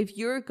if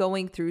you're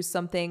going through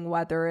something,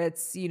 whether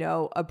it's,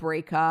 a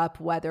breakup,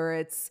 whether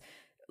it's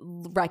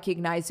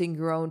recognizing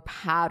your own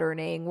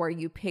patterning where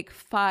you pick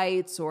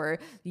fights or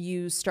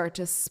you start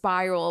to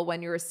spiral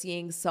when you're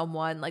seeing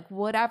someone, like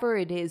whatever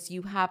it is,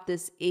 you have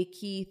this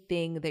icky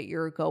thing that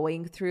you're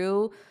going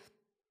through.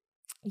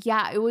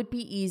 Yeah, it would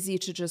be easy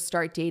to just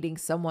start dating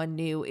someone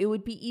new. It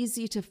would be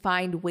easy to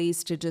find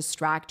ways to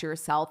distract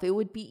yourself. It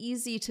would be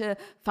easy to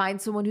find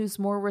someone who's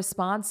more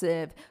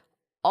responsive.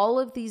 All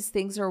of these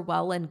things are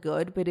well and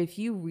good, but if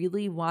you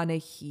really want to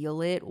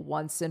heal it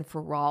once and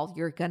for all,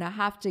 you're going to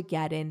have to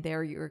get in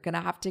there. You're going to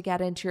have to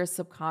get into your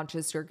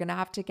subconscious. You're going to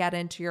have to get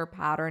into your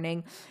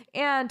patterning.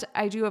 And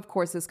I do have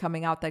courses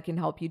coming out that can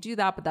help you do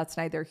that, but that's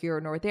neither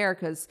here nor there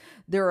because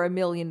there are a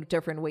million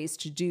different ways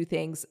to do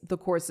things. The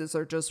courses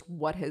are just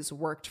what has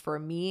worked for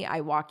me.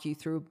 I walk you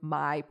through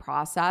my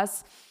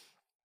process.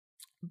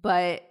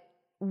 But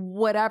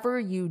whatever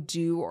you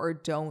do or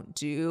don't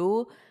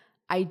do,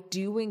 I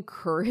do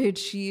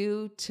encourage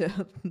you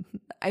to,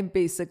 I'm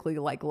basically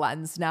like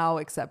Lens now,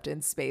 except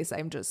in space.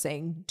 I'm just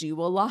saying do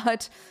a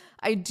lot.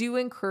 I do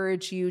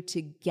encourage you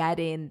to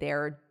get in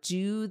there,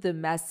 do the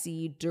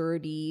messy,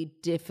 dirty,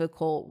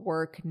 difficult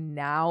work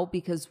now,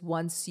 because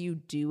once you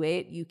do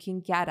it, you can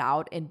get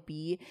out and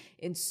be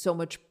in so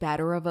much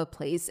better of a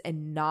place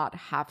and not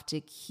have to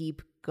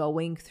keep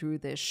going through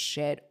this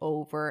shit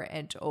over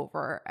and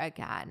over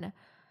again.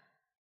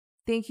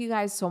 Thank you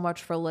guys so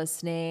much for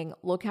listening.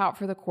 Look out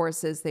for the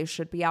courses. They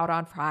should be out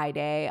on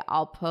Friday.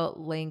 I'll put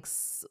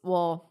links.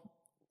 Well,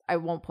 I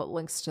won't put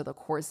links to the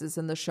courses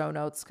in the show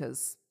notes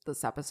because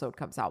this episode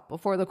comes out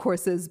before the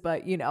courses,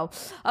 but I'll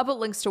put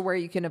links to where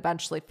you can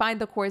eventually find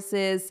the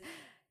courses.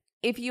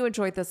 If you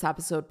enjoyed this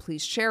episode,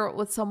 please share it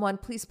with someone.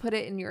 Please put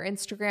it in your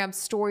Instagram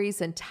stories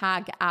and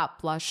tag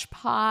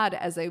 @BlushPod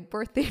as a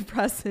birthday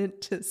present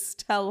to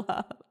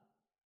Stella.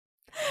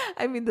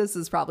 I mean, this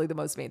is probably the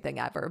most vain thing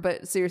ever,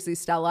 but seriously,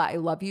 Stella, I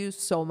love you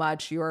so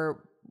much. You're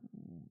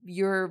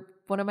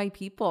one of my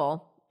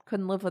people.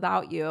 Couldn't live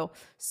without you.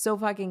 So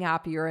fucking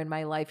happy you're in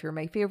my life. You're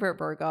my favorite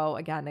Virgo.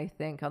 Again, I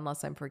think,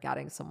 unless I'm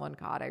forgetting someone,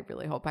 God, I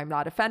really hope I'm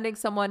not offending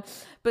someone.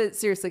 But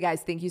seriously,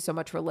 guys, thank you so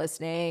much for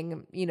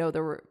listening.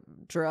 The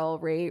drill,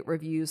 rate,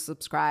 review,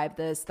 subscribe,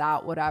 this,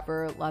 that,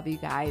 whatever. Love you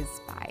guys.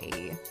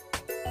 Bye.